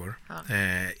 frågor.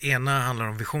 Ena handlar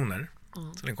om visioner.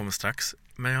 Så den kommer strax.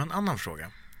 Men jag har en annan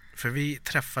fråga. För vi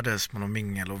träffades på någon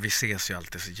mingel och vi ses ju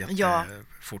alltid så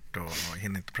jättefort och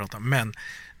hinner inte prata. Men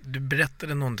du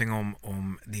berättade någonting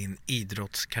om din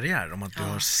idrottskarriär, om att du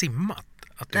har simmat.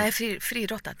 Att du... Nej,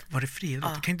 friidrottat. Var det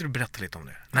friidrott? Ja. När inte du berätta lite om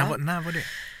det? När var det?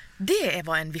 Det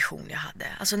var en vision jag hade.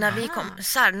 Alltså när vi kom,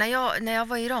 så här, när jag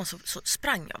var i Iran så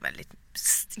sprang jag väldigt.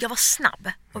 Jag var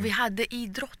snabb och vi hade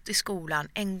idrott i skolan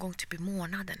en gång typ i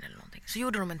månaden eller någonting. Så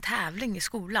gjorde de en tävling i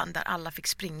skolan där alla fick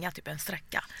springa typ en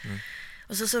sträcka.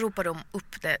 Och så ropade de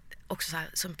upp det också så här,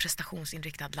 som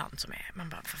prestationsinriktat land som är. Man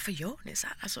bara, varför gör ni så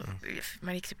här? Alltså,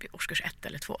 man gick typ i årskurs 1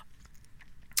 eller 2.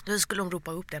 Då skulle de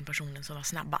ropa upp den personen som var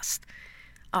snabbast.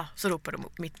 Ja, så ropade de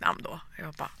upp mitt namn då.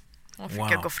 Jag bara, och fick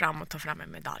jag gå fram och ta fram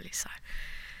en medalj så här.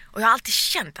 Och jag har alltid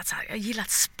känt att så här, jag gillat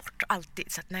sport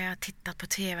alltid. Så att när jag har tittat på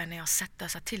tv, när jag har sett det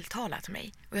så har tilltalat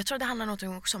mig. Och jag tror det handlar något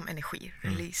också om energi,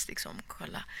 release liksom,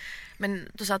 kolla. Men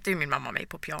då satte ju min mamma mig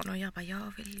på piano och jag bara,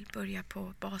 jag vill börja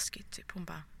på basket. Typ. Hon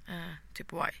bara,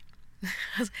 typ why?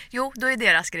 Alltså, jo, då är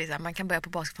deras grej så här, man kan börja på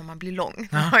basket för man blir lång.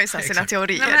 Man har ju så här sina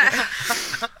teorier.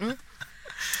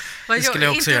 Det skulle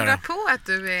jag också göra. På att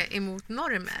du är emot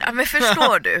normer. Ja, men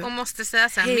förstår du? Och måste säga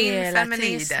så här, min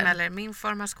feminism tiden. Eller min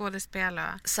form av skådespel.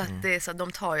 Så att det är så att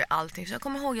de tar ju allting. Så jag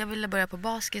kommer ihåg, jag ville börja på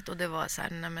basket och det var så här,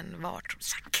 nej men vart?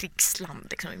 Så här, krigsland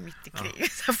liksom, mitt i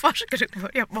krig. Så var ska du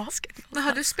börja basket? Men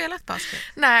har du spelat basket?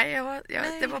 Nej,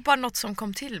 det var bara något som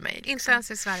kom till mig. Liksom. Inte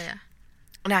ens i Sverige?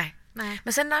 Nej.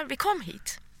 Men sen när vi kom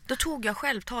hit, då tog jag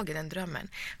själv tag i den drömmen.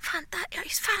 Fan, jag är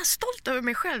fan stolt över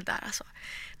mig själv där alltså.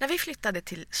 När vi flyttade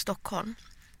till Stockholm,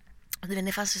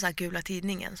 det fanns ju så här gula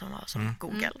tidningen som var som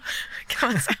Google.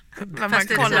 Kan man säga. När man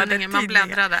kollade man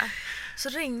bläddrade. Så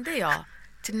ringde jag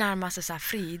till närmaste så här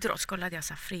friidrott. Så kollade jag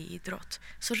så här friidrott.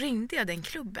 Så ringde jag den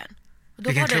klubben. Och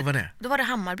vilken klubb var det? Då var det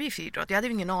Hammarby friidrott. Jag hade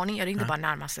ingen aning. Jag ringde bara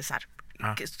närmaste så här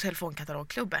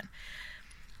telefonkatalogklubben.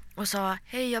 Och sa,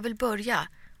 hej jag vill börja.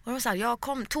 Och de var så här, jag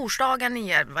kom torsdagen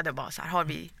i, vad det var så här, har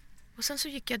vi. Och sen så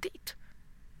gick jag dit.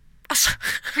 Alltså,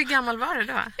 hur gammal var du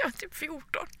då? Jag var typ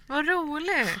 14. Vad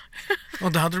roligt.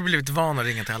 Och då hade du blivit van att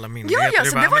ringa till alla myndigheter. Ja,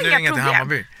 så det var inga problem.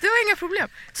 Det var inga problem.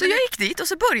 Så jag gick dit och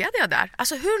så började jag där.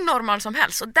 Alltså hur normal som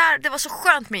helst. Och där, det var så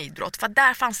skönt med idrott. För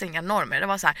där fanns det inga normer. Det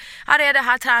var så här är det,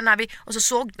 här tränar vi. Och så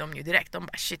såg de ju direkt. De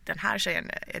bara, shit, den här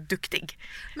tjejen är duktig.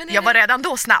 Men jag var redan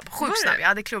då snabb, sjukt snabb. Jag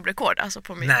hade klubbrekord alltså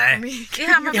på min I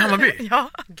Hammarby?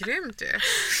 Ja. Grymt ju.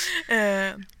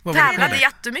 Tävlade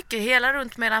jättemycket. Hela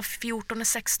runt mellan 14 och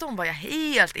 16 var jag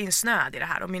helt insnöad i det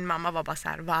här. Och min mamma var bara så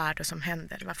här, vad är det som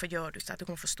händer? Varför gör du så att du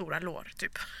kommer få stora lår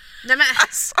typ? Nej men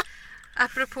alltså.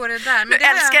 Apropå det där. Men nu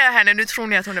älskar jag henne, nu tror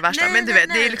ni att hon är värsta. Men du vet,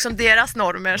 det är liksom deras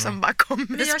normer som bara kommer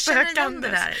spökandes. Jag känner igen det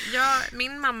där.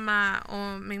 Min mamma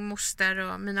och min moster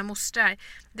och mina mostrar.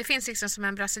 Det finns liksom som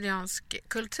en brasiliansk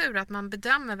kultur att man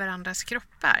bedömer varandras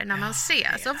kroppar när man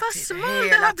ses. Och vad smal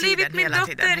det har blivit min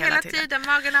dotter hela tiden.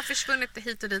 Magen har försvunnit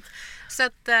hit och dit. Så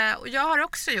att, och jag har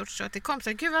också gjort så att det kom så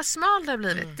här, gud vad smal det har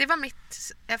blivit. Det var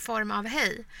mitt form av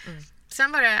hej.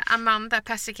 Sen var det Amanda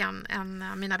Pessikan, en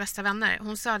av mina bästa vänner.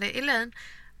 Hon sa det, Elaine,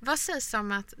 vad sägs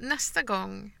om att nästa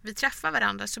gång vi träffar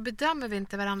varandra så bedömer vi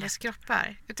inte varandras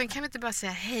kroppar. Utan kan vi inte bara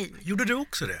säga hej? Gjorde du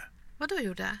också det? Vad då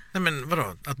gjorde? Nej men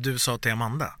vadå? Att du sa till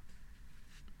Amanda?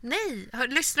 Nej,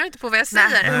 lyssnar du inte på vad jag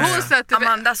säger? Nej. Hon sa till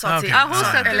Amanda sa till Ja, hon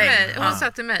sa till mig. Hon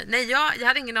sa till mig. Nej, jag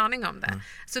hade ingen aning om det.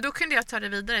 Så då kunde jag ta det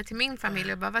vidare till min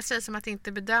familj och bara, vad sägs om att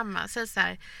inte bedöma? Säg så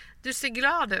här, du ser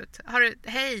glad ut.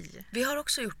 Hej. Vi har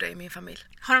också gjort det i min familj.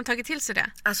 Har de tagit till sig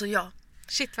det? Alltså ja.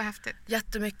 Shit, vad häftigt.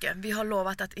 Jättemycket. Vi har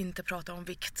lovat att inte prata om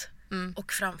vikt.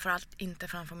 Och framförallt inte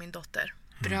framför min dotter.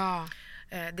 Bra.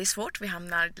 Det är svårt, vi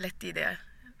hamnar lätt i det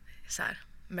så här.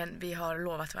 Men vi har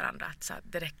lovat varandra att så här,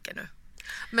 det räcker nu.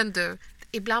 Men du,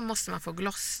 ibland måste man få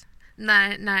gloss.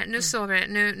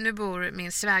 Nu bor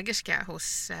min svägerska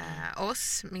hos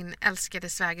oss. Min älskade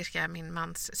svägerska, min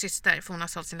mans syster. För hon har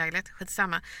sålt sin lägenhet,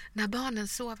 skitsamma. När barnen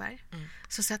sover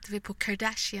så sätter vi på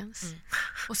Kardashians.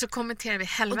 Och så kommenterar vi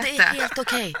helvete. Och det är helt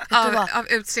okej. Av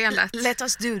utseendet. Let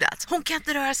us do that. Hon kan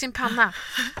inte röra sin panna.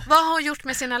 Vad har hon gjort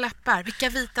med sina läppar? Vilka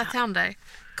vita tänder.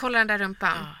 Kolla den där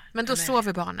rumpan. Men då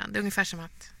sover barnen. Det är ungefär som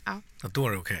att... Att då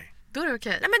är det okej. Då är det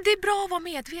okej. Nej, men det är bra att vara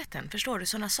medveten, förstår du?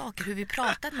 Sådana saker, hur vi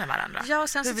pratat med varandra. Ja, och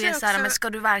sen hur så vi tror är jag så här, också... men ska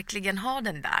du verkligen ha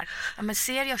den där? Ja, men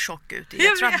ser jag tjock ut?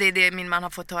 Jag tror att det är det min man har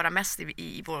fått höra mest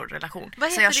i vår relation.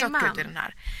 Vad ser jag heter din tjock man? ut i den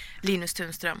här? Linus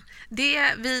Tunström.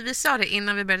 Vi sa det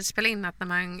innan vi började spela in, att när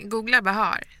man googlar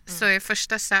Bahar så är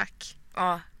första sök...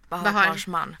 Ja, Bahar Pars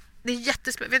man. Det är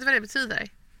jättespännande. Vet du vad det betyder?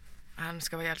 Han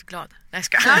ska vara helt glad. Nej,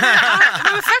 ska.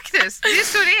 Men faktiskt, det är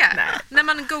så det är. Nej. När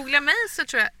man googlar mig så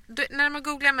tror jag... När man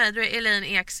googlar mig, då är Elaine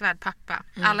Eksvärd pappa.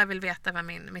 Alla vill veta vad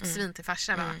mitt svin till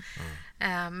farsa var.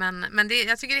 Men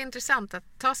jag tycker det är intressant att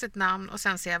ta sitt namn och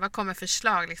sen se vad kommer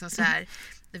förslag. Liksom så här,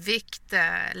 vikt,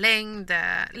 längd.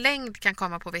 Längd kan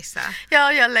komma på vissa.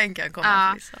 Ja, längd kan komma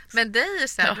på vissa. Men dig är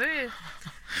så här, då är det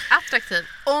attraktiv.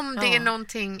 Om det är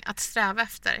någonting att sträva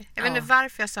efter. Jag vet inte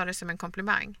varför jag sa det som en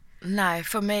komplimang. Nej,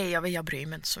 för mig, jag bryr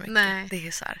mig inte så mycket. Nej. Det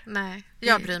är så här. Nej,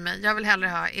 jag bryr mig. Jag vill hellre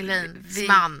ha Elaines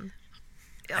man.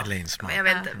 Ja. Elaines man. Men jag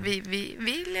vet inte,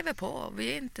 vi lever på.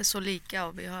 Vi är inte så lika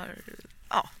och vi har...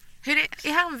 Ja. Hur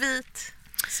är han vit?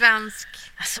 Svensk?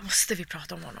 Alltså måste vi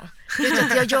prata om honom. Vet du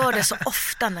att jag gör det så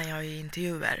ofta när jag är i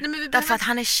intervjuer. Därför att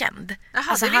han är känd. Jaha,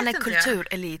 alltså han är inte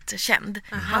kulturelitkänd.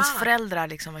 Hans föräldrar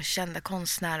liksom var kända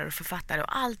konstnärer och författare.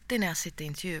 Och alltid när jag sitter i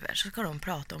intervjuer så ska de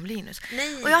prata om Linus.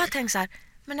 Nej. Och jag har tänkt så här,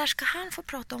 men när ska han få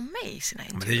prata om mig i sina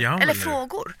intervjuer? Eller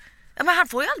frågor. Ja, men han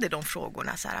får ju aldrig de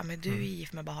frågorna så här, men du är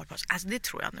gift med Bahar Pars. Alltså det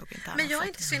tror jag nog inte. Men jag är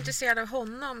inte så intresserad av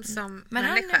honom som men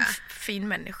människa. han är en fin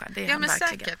människa, det är han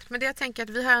verkligen. Säkert. Men det jag tänker att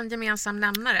vi har en gemensam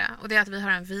nämnare, och det är att vi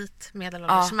har en vit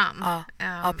medelålders man.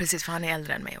 Ja, precis, för han är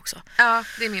äldre än mig också. Ja,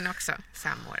 det är min också,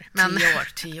 5 år. Men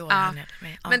 10 år ja. han är äldre än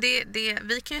mig. Ja. Men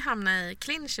vi kan ju hamna i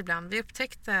clinch ibland. Vi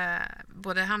upptäckte,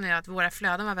 både han och jag, att våra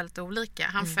flöden var väldigt olika.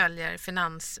 Han följer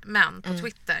finansmän på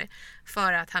Twitter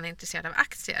för att han är intresserad av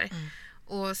aktier.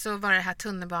 Och så var det här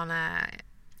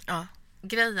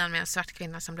grejen med en svart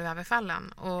kvinna som blev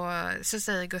överfallen. Och så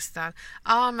säger Gustav,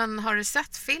 men har du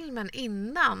sett filmen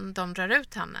innan de drar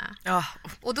ut henne? Ja.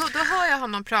 Och då hör jag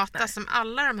honom prata som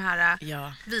alla de här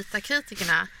vita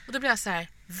kritikerna. Och då blir jag så här,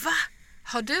 va?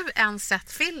 Har du ens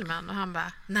sett filmen? Och han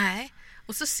bara, nej.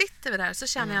 Och så sitter vi där och så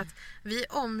känner jag att vi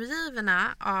är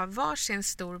omgivna av varsin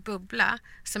stor bubbla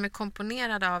som är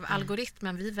komponerad av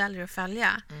algoritmen vi väljer att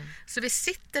följa. Så vi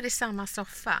sitter i samma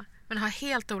soffa men har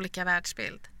helt olika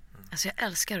världsbild. Alltså jag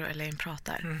älskar hur Elaine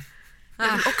pratar.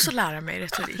 Jag vill också lära mig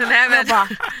retorik. Nej, men... Jag bara,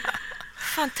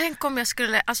 fan tänk om jag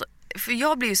skulle... Alltså, för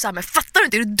jag blir ju så här, men fattar du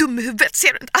inte? Är du dum i huvudet?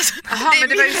 Ser du inte? Alltså, men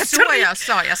det var ju så jag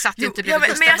sa. Jag satt inte bredvid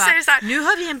Gustav. Men jag säger så här, nu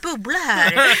har vi en bubbla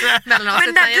här. Men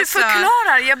när du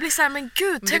förklarar, jag blir så här, men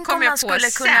gud, tänk om man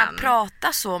skulle kunna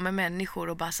prata så med människor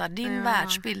och bara så här, din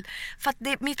världsbild. För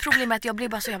att mitt problem är att jag blir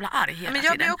bara så jävla arg hela men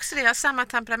jag tiden. blir också det, jag har samma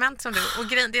temperament som du. Och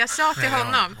det jag sa till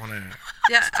honom... Hon är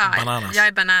bananas. Jag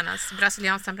är bananas,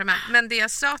 brasilianskt temperament. Men det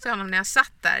jag sa till honom när jag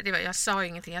satt där, det var, jag sa ju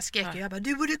ingenting, jag skrek. Jag bara,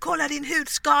 du borde kolla din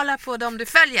hudskala på dem du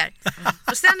följer.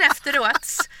 Och sen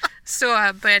efteråt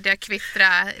så började jag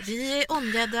kvittra, vi är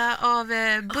omgivna av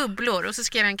bubblor. Och så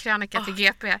skrev jag en krönika till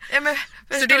GP. Ja, men,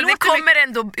 så det kommer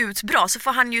ändå ut bra, så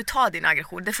får han ju ta din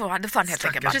aggression. Det får han helt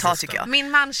enkelt bara ta, tycker jag.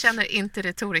 Min man känner inte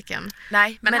retoriken.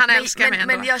 Nej, men han älskar mig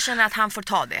ändå. Men jag känner att han får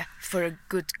ta det för a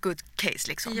good case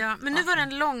liksom. Ja, men nu var det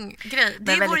en lång grej.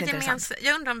 Det är vår gemensamt.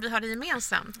 Jag undrar om vi har det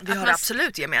gemensamt. Vi har det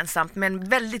absolut gemensamt, men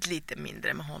väldigt lite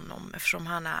mindre med honom, eftersom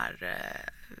han är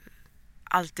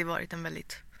alltid varit en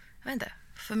väldigt, jag vet inte,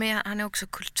 för mig han är också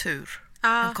kultur.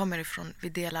 Han kommer ifrån, vi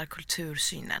delar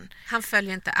kultursynen. Han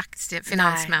följer inte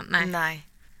finansmän. Nej.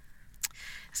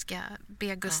 Jag ska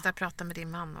be Gustav prata med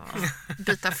din man och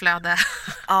byta flöde.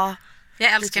 Ja.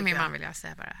 Jag älskar min man, vill jag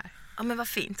säga bara här. Ja, men vad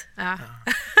fint. Ja.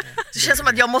 Det känns som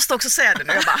att jag måste också säga det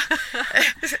nu. Jag bara...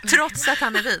 Trots att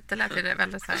han är vit, det lät det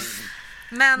väldigt så här.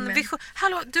 Men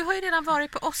hallå, du har ju redan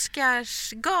varit på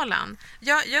Oscarsgalan.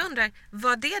 Jag undrar,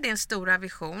 var det din stora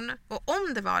vision? Och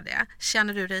om det var det,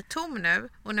 känner du dig tom nu?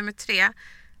 Och nummer 3,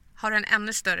 har du en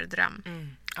ännu större dröm?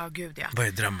 Ja, gud ja. Vad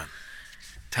är drömmen?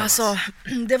 Alltså,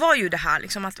 det var ju det här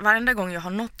liksom, att varenda gång jag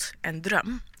har nått en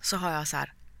dröm så har jag så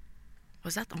här,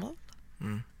 was that a mål?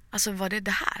 Alltså, var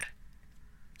det här?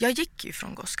 Jag gick ju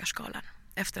från Oscarsgalan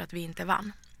efter att vi inte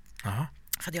vann. Aha.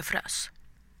 För att jag frös.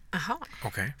 Aha.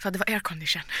 Okay. För att det var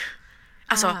aircondition.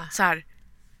 Alltså så här,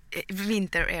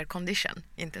 vinter aircondition.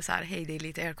 Inte så här, hej det är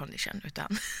lite aircondition,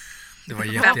 utan det var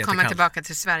välkommen tillbaka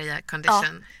till Sverige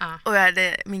condition. Och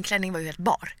min klänning var ju helt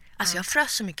bar. Alltså jag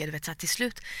frös så mycket, du vet, så att till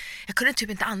slut jag kunde typ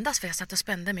inte andas för jag satt och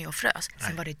spände mig och frös.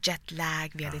 Sen var det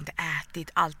jetlag, vi hade inte ätit,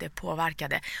 allt det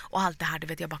påverkade. Och allt det här, du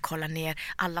vet, jag bara kollar ner,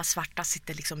 alla svarta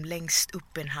sitter liksom längst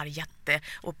upp i den här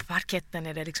och på parketten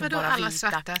är det liksom bara alla vita.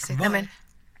 Svarta sitter? Nej, men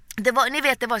Ni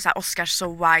vet, det var så här Oscars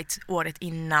So White året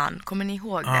innan. Kommer ni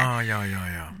ihåg det?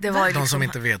 Ja. Det var de som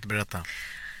inte vet, berätta.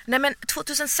 Nej, men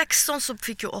 2016 så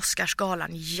fick ju Oscarsgalan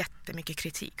jättemycket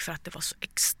kritik för att det var så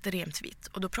extremt vitt.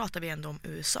 Och då pratar vi ändå om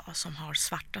USA som har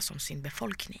svarta som sin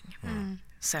befolkning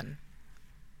sen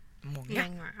många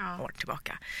år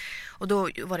tillbaka. Och då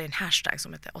var det en hashtag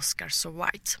som hette Oscars So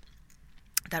White.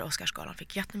 Där Oscarsgalan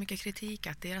fick jättemycket kritik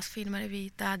att deras filmer är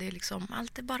vita. Det är liksom,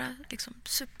 allt är bara liksom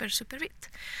super vitt.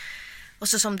 Och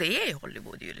så som det är i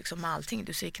Hollywood ju liksom allting.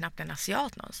 Du ser knappt en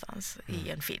asiat någonstans i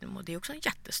en film. Och det är också en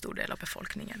jättestor del av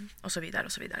befolkningen. Och så vidare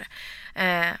och så vidare.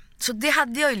 Så det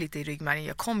hade jag ju lite i ryggmärgen.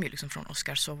 Jag kom ju liksom från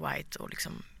Oscars So White och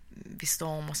liksom visste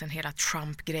om. Och sen hela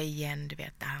Trump-grejen. Du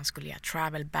vet, där han skulle göra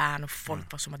travel ban. Och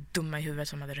folk var som var dumma i huvudet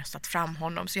som hade röstat fram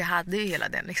honom. Så jag hade ju hela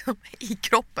den liksom i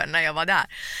kroppen när jag var där.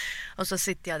 Och så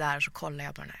sitter jag där och så kollar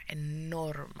jag på den här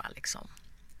enorma liksom.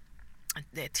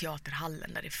 Det är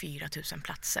teaterhallen där det är 4000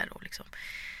 platser och liksom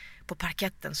på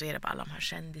parketten så är det bara alla de här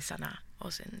kändisarna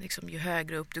och sen liksom ju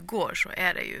högre upp du går så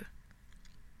är det ju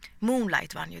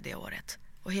Moonlight vann ju det året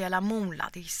och hela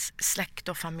Moonlight, släkt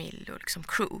och familj och liksom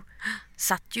crew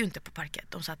satt ju inte på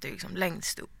parkett, de satt ju liksom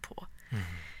längst upp på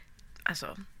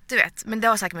alltså du vet, men det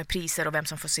har säkert med priser och vem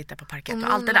som får sitta på parkett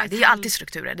och allt det där. Det är ju alltid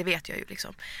strukturer, det vet jag ju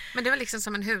liksom. Men det var liksom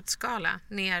som en hudskala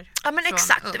ner. Ja men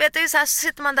exakt, du vet, det är så här,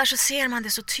 sitter man där så ser man det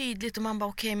så tydligt och man bara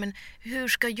okej, men hur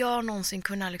ska jag någonsin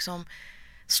kunna liksom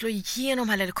slå igenom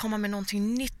eller komma med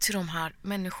någonting nytt till de här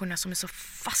människorna som är så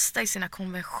fasta i sina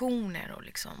konventioner och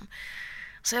liksom.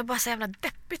 Så jag bara så jävla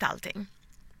deppigt allting.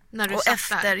 När du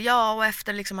och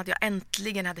efter liksom att jag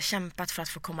äntligen hade kämpat för att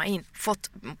få komma in,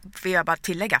 vill jag bara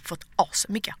tillägga, fått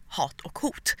mycket hat och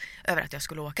hot över att jag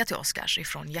skulle åka till Oscars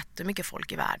ifrån jättemycket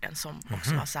folk i världen som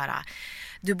också var så här: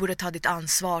 du borde ta ditt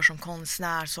ansvar som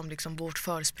konstnär, som liksom vårt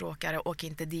förespråkare, och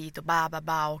inte dit och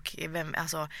och vem,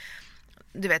 alltså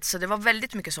du vet, så det var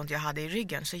väldigt mycket sånt jag hade i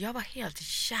ryggen, så jag var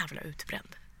helt jävla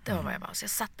utbränd. Det var vad jag var, så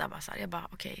jag satt där bara så här, jag bara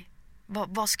okej,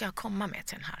 vad ska jag komma med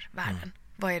till den här världen?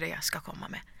 Vad är det jag ska komma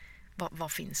med?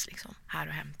 Vad finns liksom här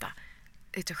att hämta?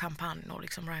 Lite champagne och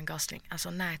liksom Ryan Gosling.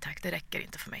 Alltså nej tack, det räcker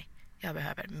inte för mig. Jag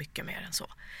behöver mycket mer än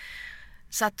så.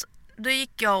 Så att då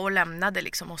gick jag och lämnade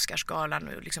liksom Oscarsgalan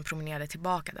och liksom promenerade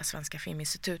tillbaka där Svenska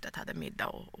Filminstitutet hade middag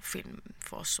och film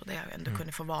för oss. Och det jag ändå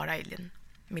kunde få vara i den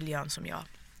miljön som jag.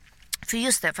 För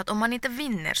just det, för att om man inte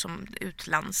vinner som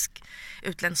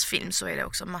utländsk film så är det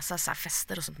också massa så här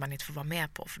fester och sånt man inte får vara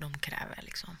med på för de kräver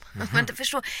liksom. Men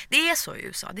förstå, det är så i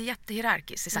USA, det är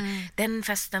jättehierarkiskt. Det är så här, den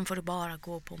festen får du bara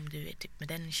gå på om du är typ med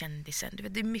den kändisen. Du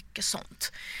vet, det är mycket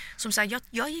sånt. Som så här,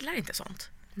 jag gillar inte sånt.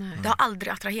 Nej. Det har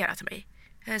aldrig attraherat mig.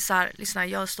 Så här, lyssna,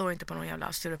 jag står inte på någon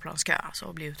jävla Stureplanskö alltså,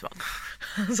 och blir utvald.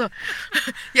 Så,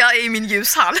 jag är i min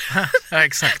ljushall. Ja,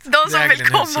 exakt. De som vill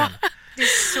komma. Det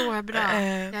är så bra.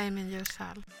 Jag är i min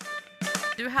ljushall.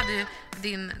 Du hade ju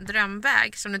din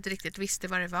drömväg som du inte riktigt visste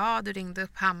vad det var. Du ringde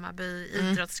upp Hammarby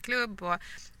idrottsklubb och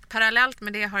parallellt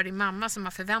med det har din mamma som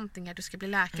har förväntningar. Du ska bli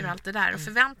läkare och allt det där. Och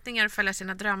förväntningar och följa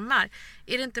sina drömmar.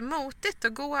 Är det inte motigt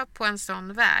att gå på en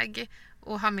sån väg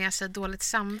och ha med sig dåligt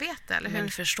samvete? Eller hur?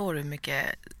 Men förstår du hur mycket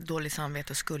dåligt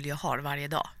samvete och skuld jag har varje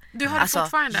dag? Du har det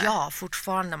fortfarande? Ja,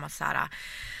 fortfarande. Man så här,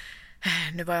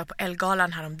 nu var jag på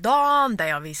Elgalan häromdagen där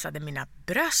jag visade mina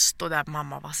bröst och där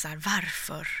mamma var så här,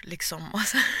 varför liksom, och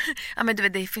så, ja men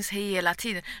det finns hela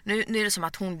tiden, nu är det som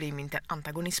att hon blir min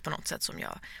antagonist på något sätt, som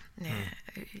jag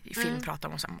i film pratar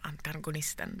om som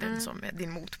antagonisten, den som är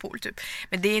din motpol typ.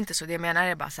 Men det är inte så, det jag menar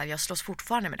är bara så här, jag slåss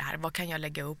fortfarande med det här, vad kan jag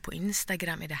lägga upp på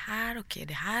Instagram, är det här okej,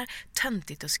 det här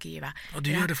töntigt att skriva, och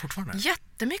du gör det fortfarande?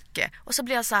 Jättemycket, och så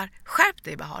blir jag så här, skärp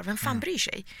dig Bahar, vem fan bryr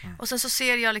sig? Och sen så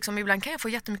ser jag liksom, ibland kan jag få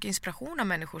jättemycket inspiration av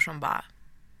människor som bara,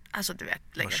 alltså du vet,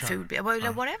 lägga fulbild,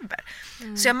 whatever.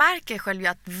 Så jag märker själv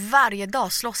att varje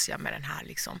dag slåss jag med den här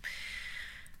liksom,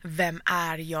 vem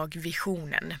är jag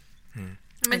visionen?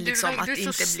 Men liksom, du är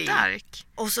så stark.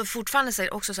 Och så fortfarande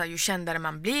säger också så här, ju kändare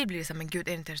man blir det så här, men gud,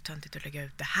 är det inte töntigt att lägga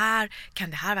ut det här? Kan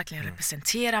det här verkligen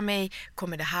representera mig?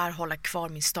 Kommer det här hålla kvar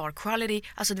min star quality?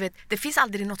 Alltså du vet, det finns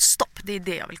aldrig något stopp. Det är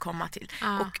det jag vill komma till.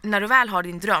 Och när du väl har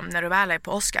din dröm, när du väl är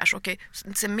på Oscars,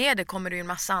 sen med det kommer det ju en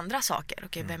massa andra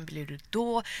saker. Vem blir du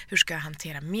då? Hur ska jag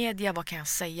hantera media? Vad kan jag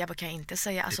säga? Vad kan jag inte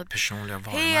säga? Alltså, personliga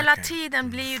varumärke. Hela tiden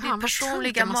blir ju ditt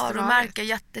personliga varumärke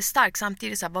jättestarkt.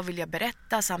 Samtidigt så här, vad vill jag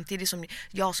berätta? Samtidigt som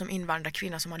jag som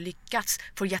invandrarkvinna som har lyckats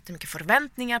får jättemycket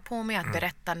förväntningar på mig att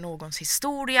berätta någons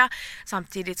historia.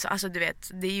 Samtidigt så, alltså du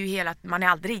vet, det är ju hela, man är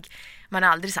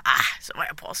aldrig så var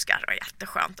jag på Oscar, det var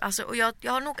jätteskönt. Alltså, och jag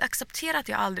har nog accepterat att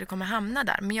jag aldrig kommer hamna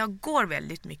där, men jag går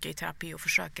väldigt mycket i terapi och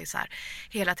försöker så här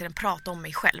hela tiden prata om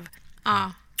mig själv.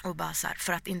 Och bara så här,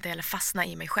 för att inte heller fastna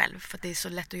i mig själv. För att det är så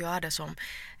lätt att göra det som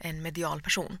en medial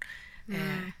person.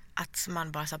 Att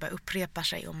man bara så här börjar upprepa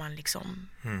sig och man liksom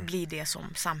blir det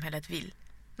som samhället vill.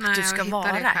 Nej, att du ska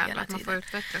vara själv, hela att man får tiden.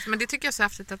 utvecklas. Men det tycker jag är så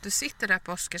häftigt att du sitter där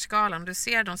på Oscarsgalan. Du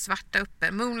ser de svarta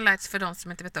uppe. Moonlights, för de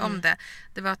som inte vet om det.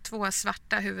 Det var 2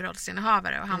 svarta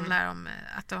huvudrollsinnehavare och handlar om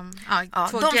att de... Ja,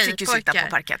 2 de fick ju sitta gaypojkar. på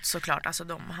parkett såklart.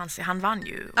 Alltså han vann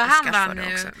ju Ja, Oscars han vann för det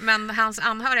ju, också. men hans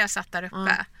anhöriga satt där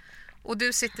uppe. Och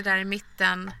du sitter där i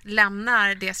mitten,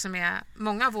 lämnar det som är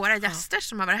många av våra gäster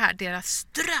som har varit här, deras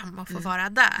dröm att få vara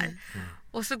där.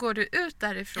 Och så går du ut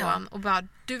därifrån och bara,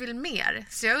 du vill mer.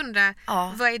 Så jag undrar,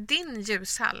 vad är din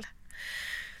ljushall?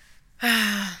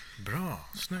 Bra,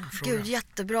 snygg fråga. Gud,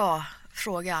 jättebra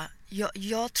fråga.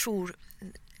 Jag tror...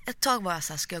 Ett tag var jag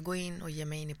så här, ska jag gå in och ge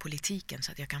mig in i politiken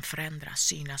så att jag kan förändras,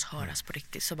 synas, höras på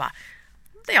riktigt. Så bara,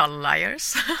 they are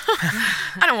liars.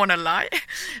 I don't wanna lie.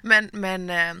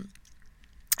 Men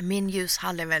min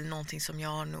ljushall är väl någonting som jag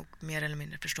har nog mer eller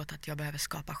mindre förstått att jag behöver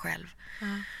skapa själv.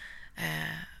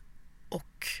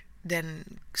 Och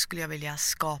den skulle jag vilja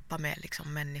skapa med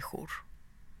liksom människor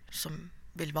som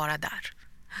vill vara där.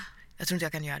 Jag tror inte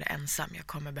jag kan göra det ensam. Jag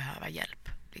kommer behöva hjälp.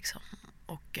 Liksom.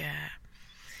 Och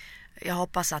jag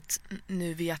hoppas att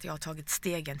nu vid att jag har tagit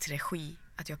stegen till regi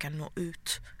att jag kan nå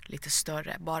ut lite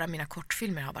större. Bara mina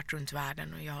kortfilmer har varit runt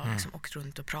världen och jag har liksom åkt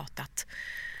runt och pratat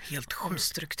helt om sjukt.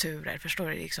 strukturer. Förstår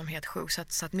du? Det är liksom helt sjukt.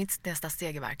 Så att mitt nästa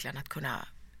steg är verkligen att kunna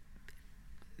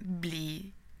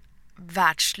bli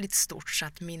världsligt stort så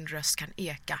att min röst kan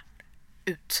eka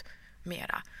ut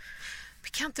mera.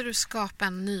 Kan inte du skapa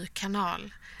en ny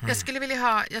kanal? Jag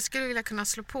skulle vilja kunna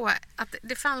slå på att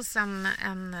det fanns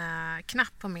en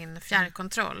knapp på min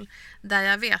fjärrkontroll där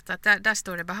jag vet att där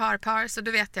står det Bahar Pars, och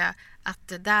då vet jag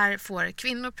att där får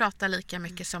kvinnor prata lika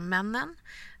mycket som männen.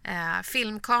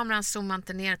 Filmkameran zoomar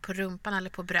inte ner på rumpan eller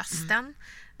på brösten.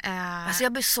 Alltså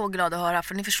jag blir så glad att höra,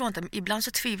 för ni förstår inte, ibland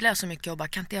så tvivlar jag så mycket och bara,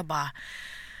 kan inte jag bara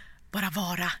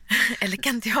vara, eller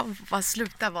kan inte jag bara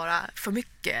sluta vara för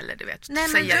mycket, eller du vet, nej,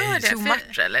 men säga gör det, too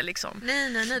much, eller liksom.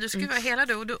 Nej, du ska vara hela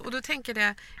du. Och då tänker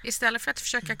jag, istället för att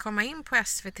försöka komma in på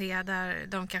SVT där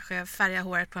de kanske färgar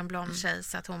håret på en blond tjej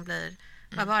så att hon blir,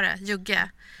 vad var det,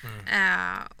 jugge.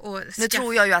 Nu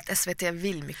tror jag ju att SVT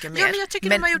vill mycket mer. Ja, men jag tycker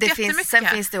de har gjort jättemycket. Sen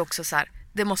finns det också så här,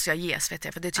 det måste jag ge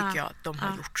SVT, för det tycker jag att de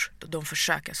har gjort. De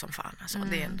försöker som fan. Alltså,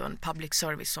 det är ändå en public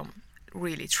service som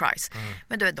really tries.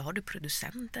 Men då har du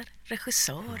producenter,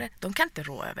 regissörer. De kan inte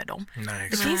rå över dem. Nej,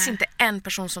 det finns inte en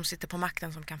person som sitter på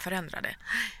makten som kan förändra det.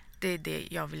 Det är det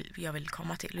jag vill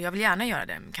komma till. Och jag vill gärna göra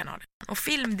den kanalen. Och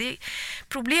film, det är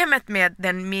problemet med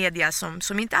den media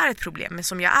som inte är ett problem, men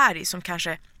som jag är i, som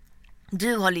kanske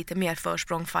du har lite mer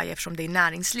försprång för, eftersom det är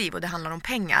näringsliv och det handlar om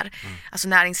pengar. Alltså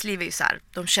näringsliv är ju så här,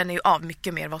 de känner ju av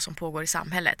mycket mer vad som pågår i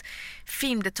samhället.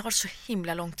 Film, det tar så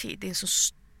himla lång tid. Det är en så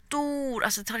stor,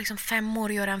 alltså det tar liksom 5 år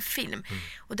att göra en film.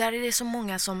 Och där är det så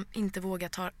många som inte vågar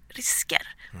ta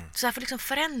risker. Så därför liksom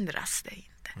förändras det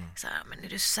inte. Så här, men är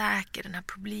du säker, den här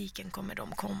publiken kommer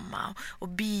de komma, och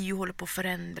bio håller på att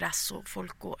förändras och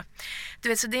folk går. Du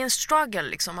vet, så det är en struggle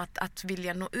liksom, att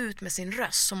vilja nå ut med sin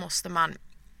röst, så måste man,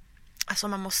 alltså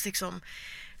man måste liksom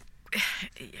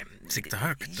sikta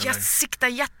högt, eller? Sikta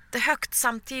jättehögt,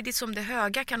 samtidigt som det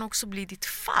höga kan också bli ditt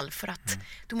fall, för att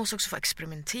du måste också få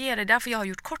experimentera. Det är därför jag har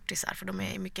gjort kortisar, för de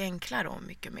är mycket enklare och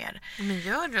mycket mer. Men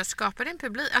gör det, skapa din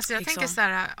publik. Alltså jag liksom tänker så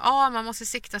här, man måste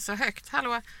sikta så högt.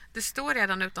 Hallå, du står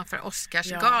redan utanför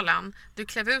Oscarsgalan. Du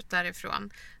klev ut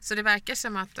därifrån. Så det verkar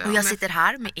som att... Och jag sitter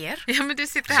här med er. Ja, men du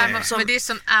sitter här men det är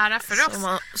sån ära för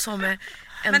oss. Som är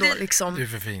ändå liksom... Du är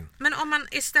för fin. Men om man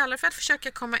istället för att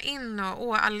försöka komma in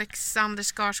och Alexander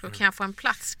Skarsgård, kan jag få en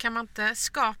plats? Kan man inte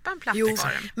skapa en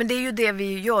plattform? Jo, men det är ju det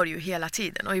vi gör ju hela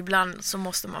tiden. Och ibland så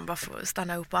måste man bara få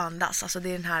stanna upp och andas. Alltså det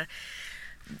är den här...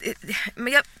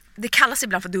 Det kallas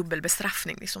ibland för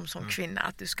dubbelbestraffning liksom, som kvinna.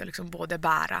 Att du ska liksom både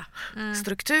bära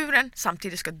strukturen,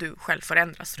 samtidigt ska du själv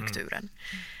förändra strukturen.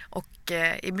 Och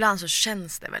ibland så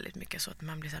känns det väldigt mycket så att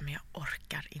man blir så här, men jag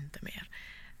orkar inte mer.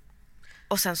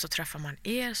 Och sen så träffar man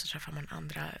så träffar man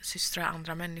andra systrar,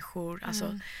 andra människor.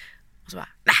 Alltså, och så bara,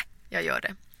 nej, jag gör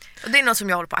det. Och det är något som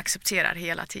jag håller på att acceptera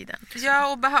hela tiden. Ja,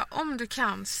 och om du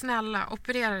kan, snälla,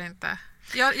 operera inte.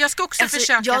 Jag ska också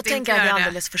försöka jag att tänker inte att det göra är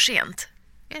alldeles för sent.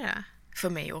 Är det? För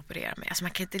mig att operera mig. Alltså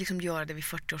man kan inte liksom göra det vid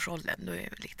 40-årsåldern. Då är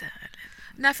det lite...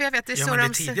 Nej, för jag vet, det är så men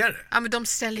det tidigare. Ja, men de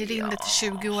säljer in det till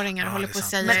 20-åringar och håller på att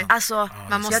säga. Men alltså,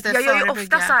 man måste jag gör ju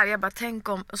förebygga. ofta så här, jag bara tänk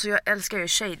om, alltså jag älskar ju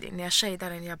shading. När jag shadar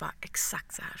den, jag bara,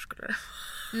 exakt så här skulle det.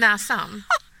 Näsan.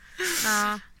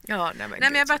 Ja. Ja, nej,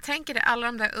 men jag bara tänker det, alla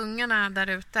de där ungarna där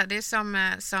ute, det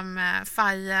är som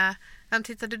Faja. Vem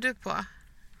tittade du på?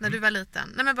 när du var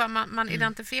liten? Nej, men bara man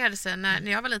identifierade sig.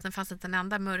 När jag var liten fanns det inte en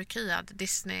enda mörkhyad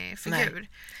Disney-figur.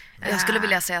 Jag skulle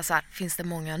vilja säga så här, finns det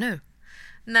många nu?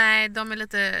 Nej, de är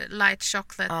lite light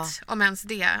chocolate, om ens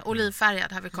det.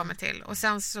 Olivfärgad har vi kommit till. Och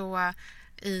sen så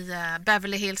i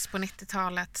Beverly Hills på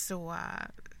 90-talet så...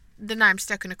 det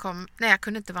närmaste jag kunde komma... Nej, jag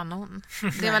kunde inte vara någon.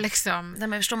 Det var liksom... Nej,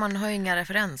 men förstår, man har ju inga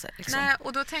referenser. Liksom. Nej,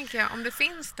 och då tänker jag, om det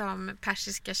finns de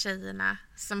persiska tjejerna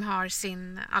som har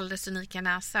sin alldeles unika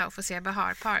näsa och får se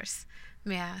Bahar Pars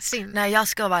med sin... Nej, jag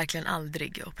ska verkligen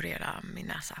aldrig operera min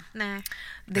näsa. Nej.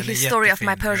 The History of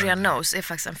My Persian Nose är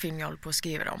faktiskt en film jag håller på att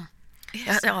skriva om.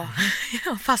 Jag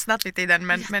har fastnat lite i den,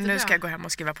 men nu ska jag gå hem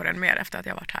och skriva på den mer efter att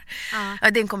jag varit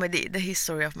här. Det är en komedi, The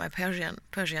History of My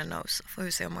Persian Nose. Får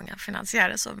vi se hur många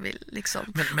finansiärer som vill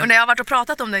liksom. Och när jag har varit och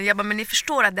pratat om den, jag bara, men ni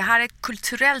förstår att det här är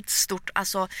kulturellt stort.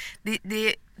 Alltså,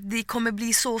 det kommer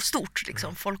bli så stort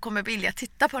liksom. Folk kommer vilja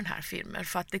titta på den här filmen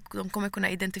för att de kommer kunna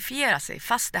identifiera sig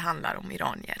fast det handlar om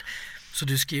iranier. Så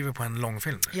du skriver på en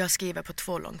långfilm? Jag skriver på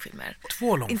 2 långfilmer.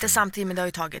 2 långfilmer? Inte samtidigt, men det har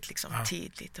ju tagit liksom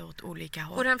tid lite åt olika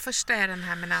håll. Och den första är den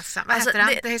här med näsan. Vad heter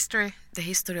den? The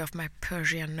History of My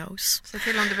Persian Nose. Så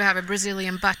till om du behöver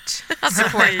Brazilian butt.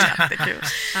 Alltså, det är jättekul.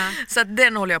 Så att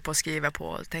den håller jag på att skriva på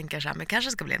och tänker så här, men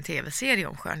kanske ska bli en tv-serie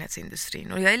om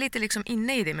skönhetsindustrin. Och jag är lite liksom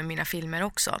inne i det med mina filmer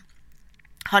också.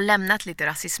 Har lämnat lite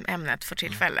rasismämnet för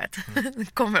tillfället.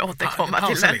 Kommer återkomma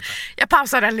till den. Jag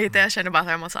pausar den lite. Jag känner bara att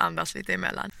jag måste andas lite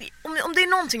emellan. Om det är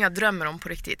någonting jag drömmer om på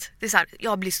riktigt. Det är så här,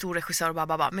 jag blir stor regissör och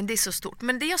bababa, men det är så stort.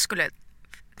 Men det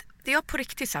jag på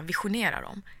riktigt så här visionerar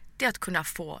om, det är att kunna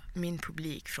få min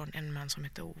publik från en man som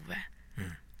heter Ove.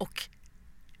 Och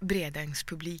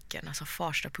Bredängspubliken, alltså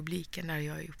Farsta-publiken där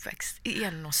jag är uppväxt, i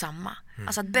en och samma.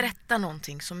 Alltså att berätta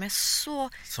någonting som är så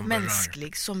som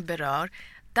mänsklig, som berör.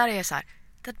 Där är så här,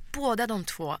 att båda de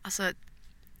två, alltså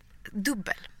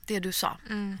dubbel, det du sa.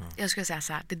 Jag skulle säga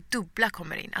så här, det dubbla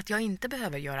kommer in. Att jag inte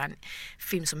behöver göra en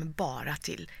film som är bara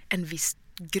till en viss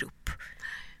grupp.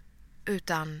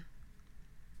 Utan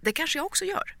det kanske jag också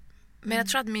gör. Men jag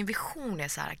tror att min vision är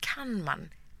så här,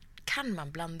 kan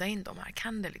man blanda in dem här?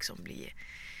 Kan det liksom bli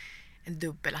en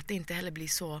dubbel? Att det inte heller blir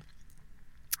så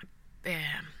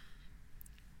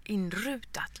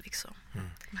inrutat liksom.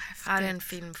 Här är en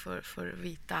film för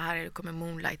vita, här kommer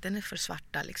Moonlight, den är för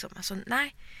svarta liksom. Alltså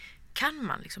nej, kan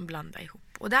man liksom blanda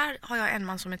ihop. Och där har jag en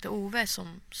man som heter Ove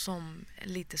som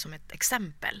lite som ett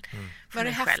exempel. Var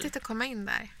det häftigt att komma in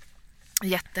där?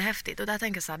 Jättehäftigt. Och där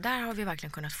tänker jag så här, där har vi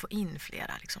verkligen kunnat få in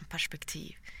flera liksom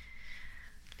perspektiv.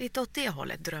 Lite åt det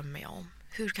hållet drömmer jag om.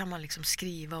 Hur kan man liksom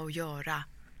skriva och göra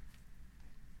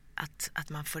att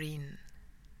man får in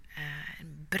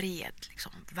en bred,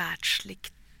 liksom, världslig.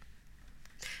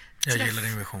 Jag gillar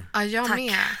din vision. Ja, jag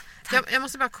med. Jag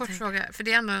måste bara kort fråga, för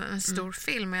det är ändå en stor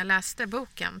film och jag läste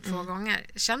boken 2 gånger.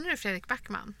 Känner du Fredrik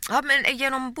Backman? Ja, men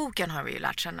genom boken har vi ju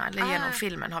lärt känna, eller genom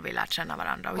filmen har vi lärt känna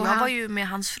varandra. Och jag var ju med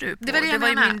hans fru på, det var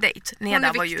ju min dejt.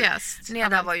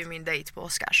 Neda var ju min dejt på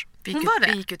Oscars. Vi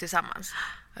gick ut tillsammans.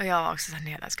 Och jag var också så här,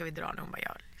 Neda, ska vi dra nu? Hon bara,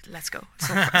 ja, let's go.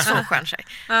 Så skön tjej.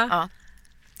 Ja.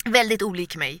 Väldigt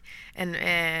olik mig,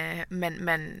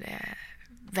 men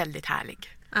väldigt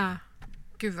härlig. Ja,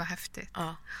 gud vad häftigt.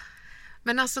 Ja.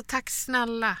 Men alltså tack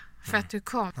snälla för att du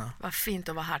kom. Ja. Vad fint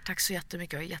att vara här. Tack så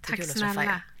jättemycket. Det var jättekul att träffa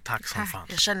er. Tack som fan.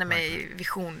 Jag känner mig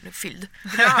visionfylld.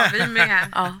 Bra, vi med.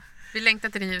 Ja. Vi längtar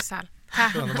till din ljushall.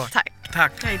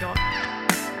 Tack. Hej då.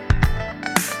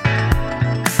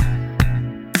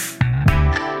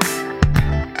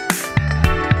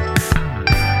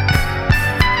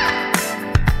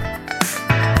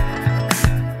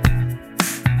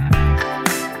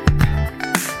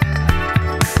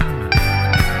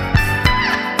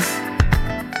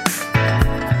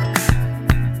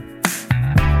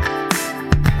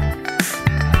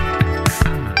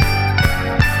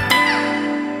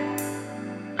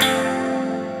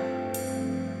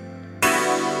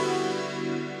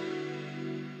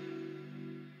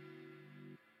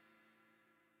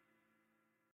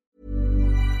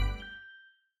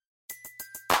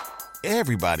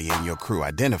 Everybody in your crew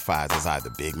identifies as either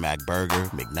Big Mac Burger,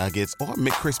 McNuggets, or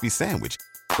McCrispy Sandwich.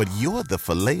 But you're the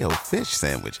Filet-O-Fish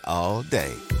Sandwich all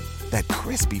day. That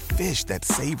crispy fish, that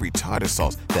savory tartar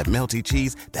sauce, that melty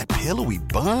cheese, that pillowy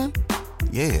bun.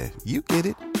 Yeah, you get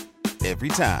it. Every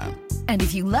time. And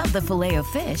if you love the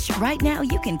Filet-O-Fish, right now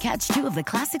you can catch 2 of the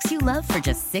classics you love for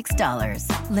just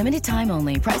 $6. Limited time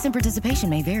only. Price and participation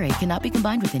may vary. Cannot be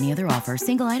combined with any other offer.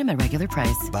 Single item at regular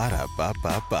price.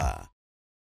 Ba-da-ba-ba-ba.